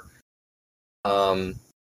score, I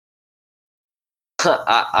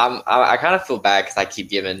kind of feel bad because I keep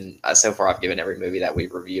giving so far I've given every movie that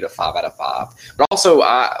we've reviewed a 5 out of 5, but also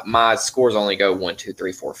my scores only go 1, 2,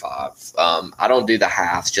 3, 4, 5. I don't do the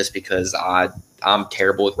halves just because I'm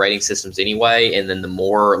terrible with rating systems anyway, and then the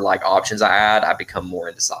more like options I add, I become more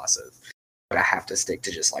indecisive. But I have to stick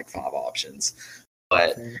to just like 5 options.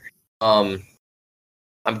 But I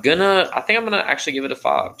think I'm gonna actually give it a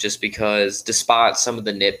 5, just because despite some of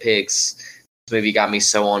the nitpicks, this movie got me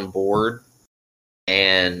so on board.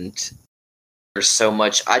 And there's so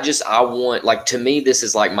much I want, like, to me this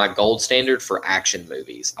is like my gold standard for action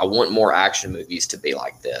movies. I want more action movies to be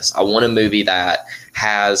like this. I want a movie that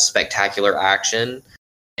has spectacular action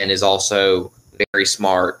and is also very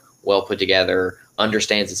smart, well put together,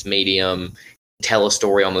 understands its medium, tell a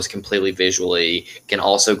story almost completely visually, can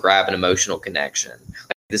also grab an emotional connection.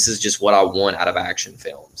 Like, this is just what I want out of action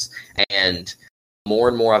films. And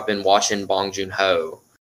more I've been watching Bong Joon-ho,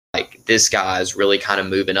 like, this guy is really kind of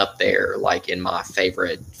moving up there, like, in my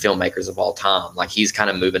favorite filmmakers of all time. Like, he's kind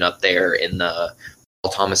of moving up there in the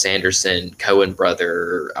Paul Thomas Anderson, Coen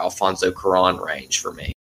brother, Alfonso Cuarón range for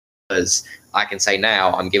me. Because I can say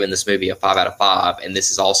now I'm giving this movie a 5 out of 5, and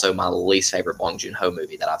this is also my least favorite Bong Joon-ho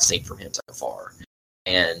movie that I've seen from him so far.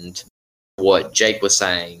 And what Jake was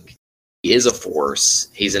saying, he is a force.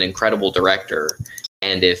 He's an incredible director.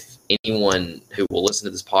 And if anyone who will listen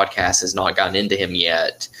to this podcast has not gotten into him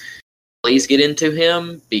yet, please get into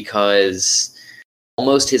him, because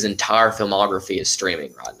almost his entire filmography is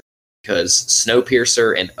streaming right now. Because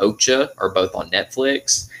Snowpiercer and Okja are both on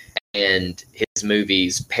Netflix, and his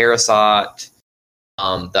movies Parasite,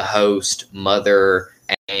 The Host, Mother,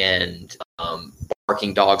 and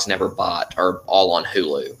Barking Dogs Never Bite are all on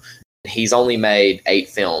Hulu. He's only made 8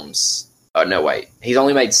 films. He's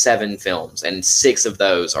only made 7 films, and 6 of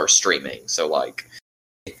those are streaming. So, like,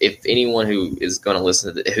 if anyone who is going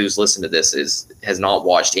to who's listened to this has not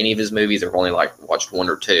watched any of his movies, or only like watched 1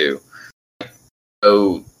 or 2,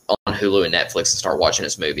 go on Hulu and Netflix and start watching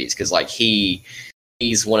his movies, because like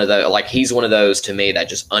he's one of those to me that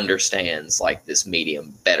just understands like this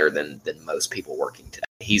medium better than most people working today.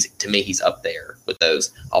 To me he's up there with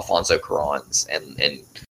those Alfonso Cuaróns and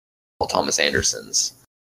Paul Thomas Andersons.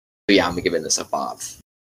 But yeah, I'm giving this a 5.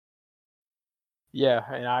 Yeah,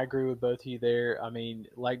 and I agree with both of you there. I mean,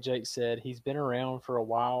 like Jake said, he's been around for a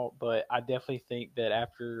while, but I definitely think that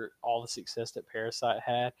after all the success that Parasite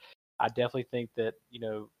had, I definitely think that,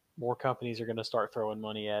 more companies are going to start throwing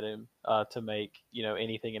money at him to make,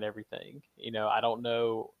 anything and everything. I don't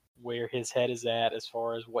know where his head is at as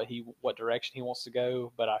far as what direction he wants to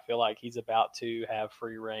go, but I feel like he's about to have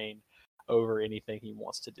free reign over anything he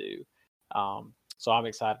wants to do. So I'm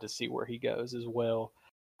excited to see where he goes as well.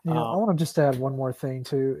 Yeah, I want to just add one more thing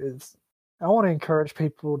too. Is I want to encourage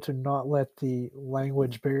people to not let the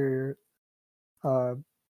language barrier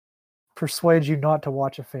persuade you not to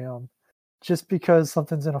watch a film just because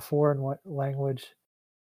something's in a foreign language.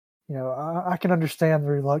 I can understand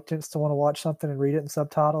the reluctance to want to watch something and read it in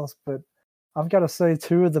subtitles, but I've got to say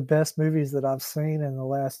 2 of the best movies that I've seen in the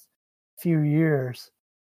last few years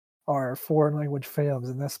are foreign language films,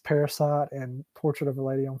 and that's Parasite and Portrait of a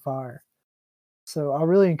Lady on Fire. So I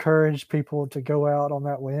really encourage people to go out on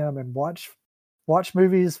that limb and watch watch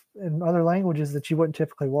movies in other languages that you wouldn't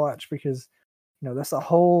typically watch, because that's a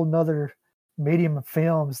whole nother medium of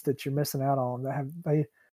films that you're missing out on.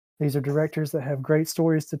 These are directors that have great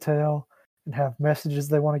stories to tell and have messages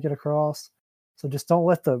they want to get across. So just don't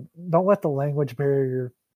let the language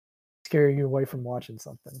barrier scare you away from watching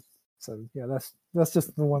something. So yeah, that's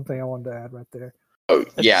just the one thing I wanted to add right there. Oh,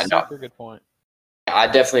 That's yeah, a super good point. I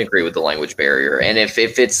definitely agree with the language barrier. And if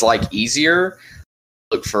it's like easier,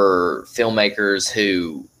 look for filmmakers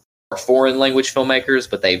who are foreign language filmmakers,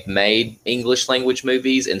 but they've made English language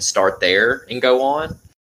movies, and start there and go on.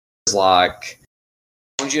 It's like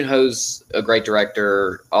Bong Joon-ho's a great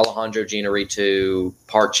director. Alejandro Inarritu,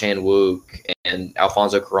 Park Chan-wook, and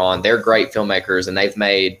Alfonso Cuarón, they're great filmmakers, and they've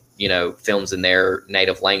made films in their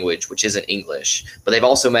native language, which isn't English. But they've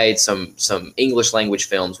also made some English language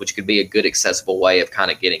films, which could be a good accessible way of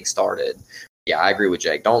kind of getting started. Yeah, I agree with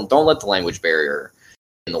Jake. Don't let the language barrier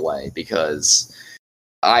in the way, because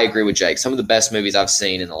I agree with Jake. Some of the best movies I've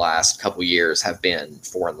seen in the last couple years have been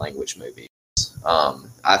foreign language movies.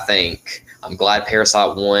 I think I'm glad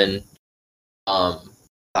Parasite won.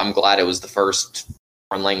 I'm glad it was the first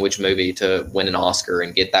foreign language movie to win an Oscar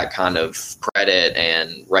and get that kind of credit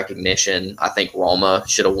and recognition. I think Roma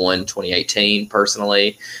should have won 2018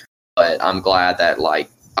 personally, but I'm glad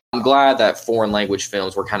that foreign language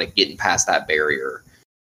films were kind of getting past that barrier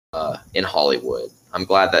in Hollywood. I'm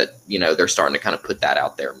glad that they're starting to kind of put that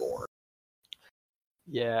out there more.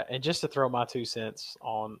 Yeah, and just to throw my 2 cents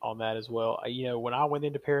on that as well, when I went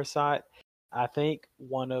into Parasite, I think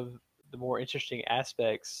one of the more interesting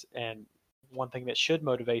aspects, and one thing that should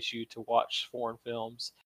motivate you to watch foreign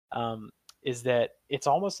films, is that it's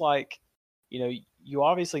almost like, you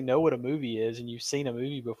obviously know what a movie is and you've seen a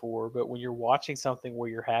movie before, but when you're watching something where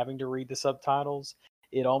you're having to read the subtitles,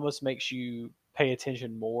 it almost makes you pay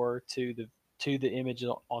attention more to the image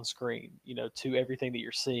on screen, to everything that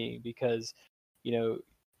you're seeing, because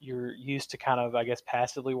you're used to kind of, I guess,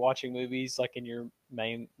 passively watching movies like in your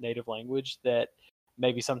main native language, that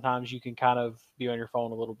maybe sometimes you can kind of be on your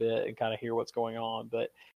phone a little bit and kind of hear what's going on. But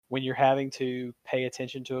when you're having to pay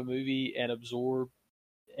attention to a movie and absorb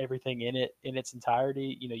everything in it in its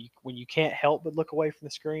entirety, when you can't help but look away from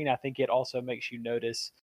the screen, I think it also makes you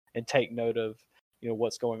notice and take note of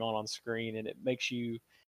what's going on screen, and it makes you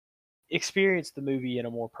experience the movie in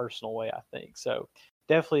a more personal way, I think. So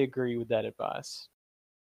definitely agree with that advice.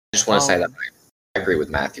 I just want to say that I agree with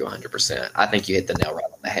Matthew 100%. I think you hit the nail right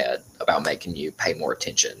on the head about making you pay more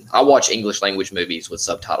attention. I watch English language movies with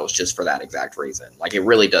subtitles just for that exact reason. Like, it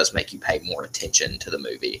really does make you pay more attention to the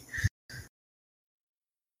movie.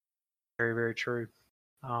 Very, very true.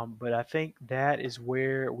 But I think that is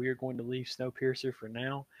where we are going to leave Snowpiercer for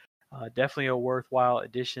now. Definitely a worthwhile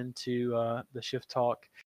addition to the Shift Talk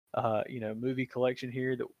movie collection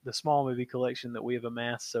here, the small movie collection that we have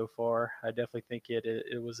amassed so far. I definitely think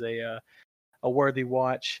it was a worthy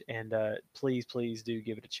watch, and please do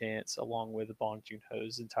give it a chance, along with Bong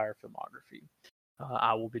Joon-ho's entire filmography.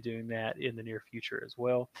 I will be doing that in the near future as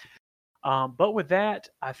well. But with that,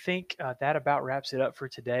 I think that about wraps it up for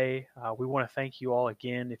today. We want to thank you all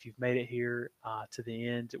again. If you've made it here to the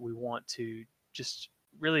end, we want to just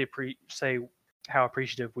really say how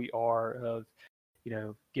appreciative we are of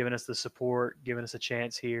giving us the support, giving us a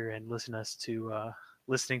chance here, and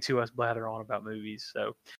listening to us blather on about movies.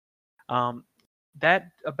 So that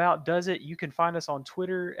about does it. You can find us on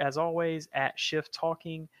Twitter, as always, at Shift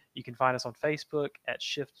Talking. You can find us on Facebook at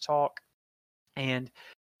Shift Talk, and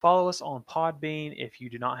follow us on Podbean. If you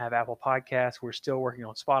do not have Apple Podcasts, we're still working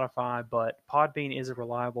on Spotify, but Podbean is a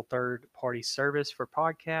reliable third-party service for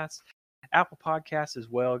podcasts. Apple Podcasts as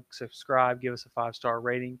well. Subscribe, give us a 5-star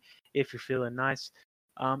rating if you're feeling nice.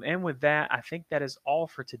 And with that, I think that is all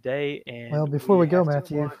for today. And well, before we go,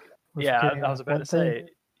 Matthew, I was about to say,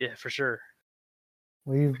 yeah, for sure.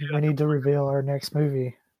 We need to reveal our next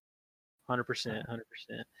movie. 100%.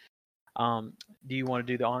 Do you want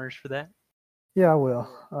to do the honors for that? Yeah, I will.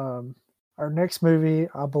 Our next movie,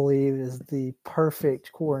 I believe, is the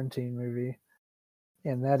perfect quarantine movie,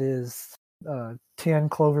 and that is 10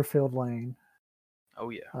 Cloverfield Lane. Oh,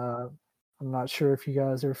 yeah. I'm not sure if you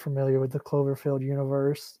guys are familiar with the Cloverfield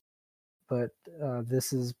universe, but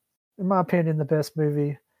this is, in my opinion, the best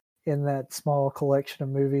movie in that small collection of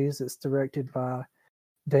movies. It's directed by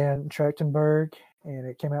Dan Trachtenberg, and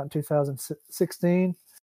it came out in 2016.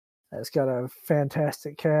 It's got a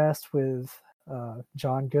fantastic cast with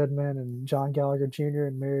John Goodman and John Gallagher Jr.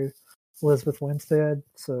 and Mary Elizabeth Winstead.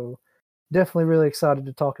 So definitely really excited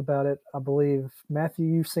to talk about it. I believe, Matthew,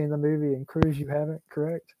 you've seen the movie, and Cruz, you haven't,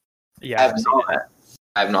 correct? Yeah,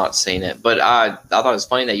 I have not seen it, but I thought it was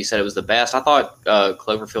funny that you said it was the best. I thought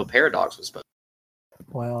Cloverfield Paradox was supposed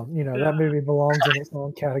Well, that movie belongs in its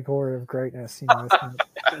own category of greatness.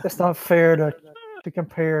 It's not fair to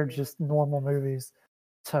compare just normal movies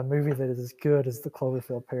to a movie that is as good as the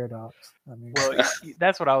Cloverfield Paradox. I mean, Well,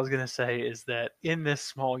 that's what I was going to say, is that in this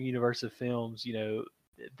small universe of films,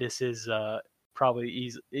 this is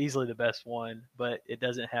probably easily the best one, but it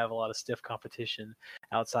doesn't have a lot of stiff competition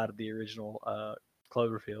outside of the original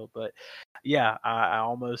Cloverfield. But yeah, I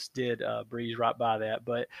almost did breeze right by that,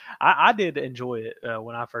 but I did enjoy it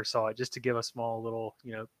when I first saw it, just to give a small little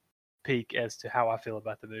peek as to how I feel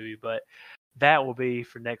about the movie. But that will be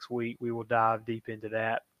for next week. We will dive deep into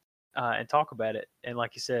that and talk about it. And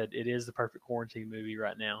like you said, it is the perfect quarantine movie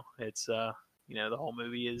right now. It's the whole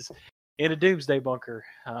movie is in a doomsday bunker.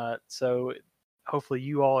 So hopefully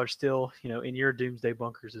you all are still in your doomsday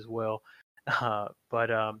bunkers as well.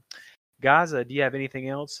 But guys, do you have anything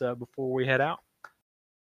else before we head out?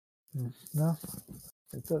 No,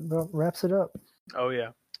 it about wraps it up. Oh yeah,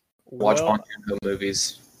 Watch well, Bong Joon-ho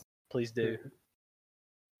movies. please do.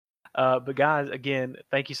 But guys, again,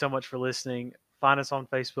 thank you so much for listening. Find us on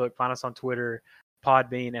Facebook, find us on Twitter,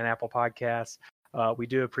 Podbean, and Apple Podcasts. We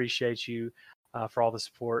do appreciate you for all the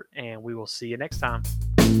support, and we will see you next time.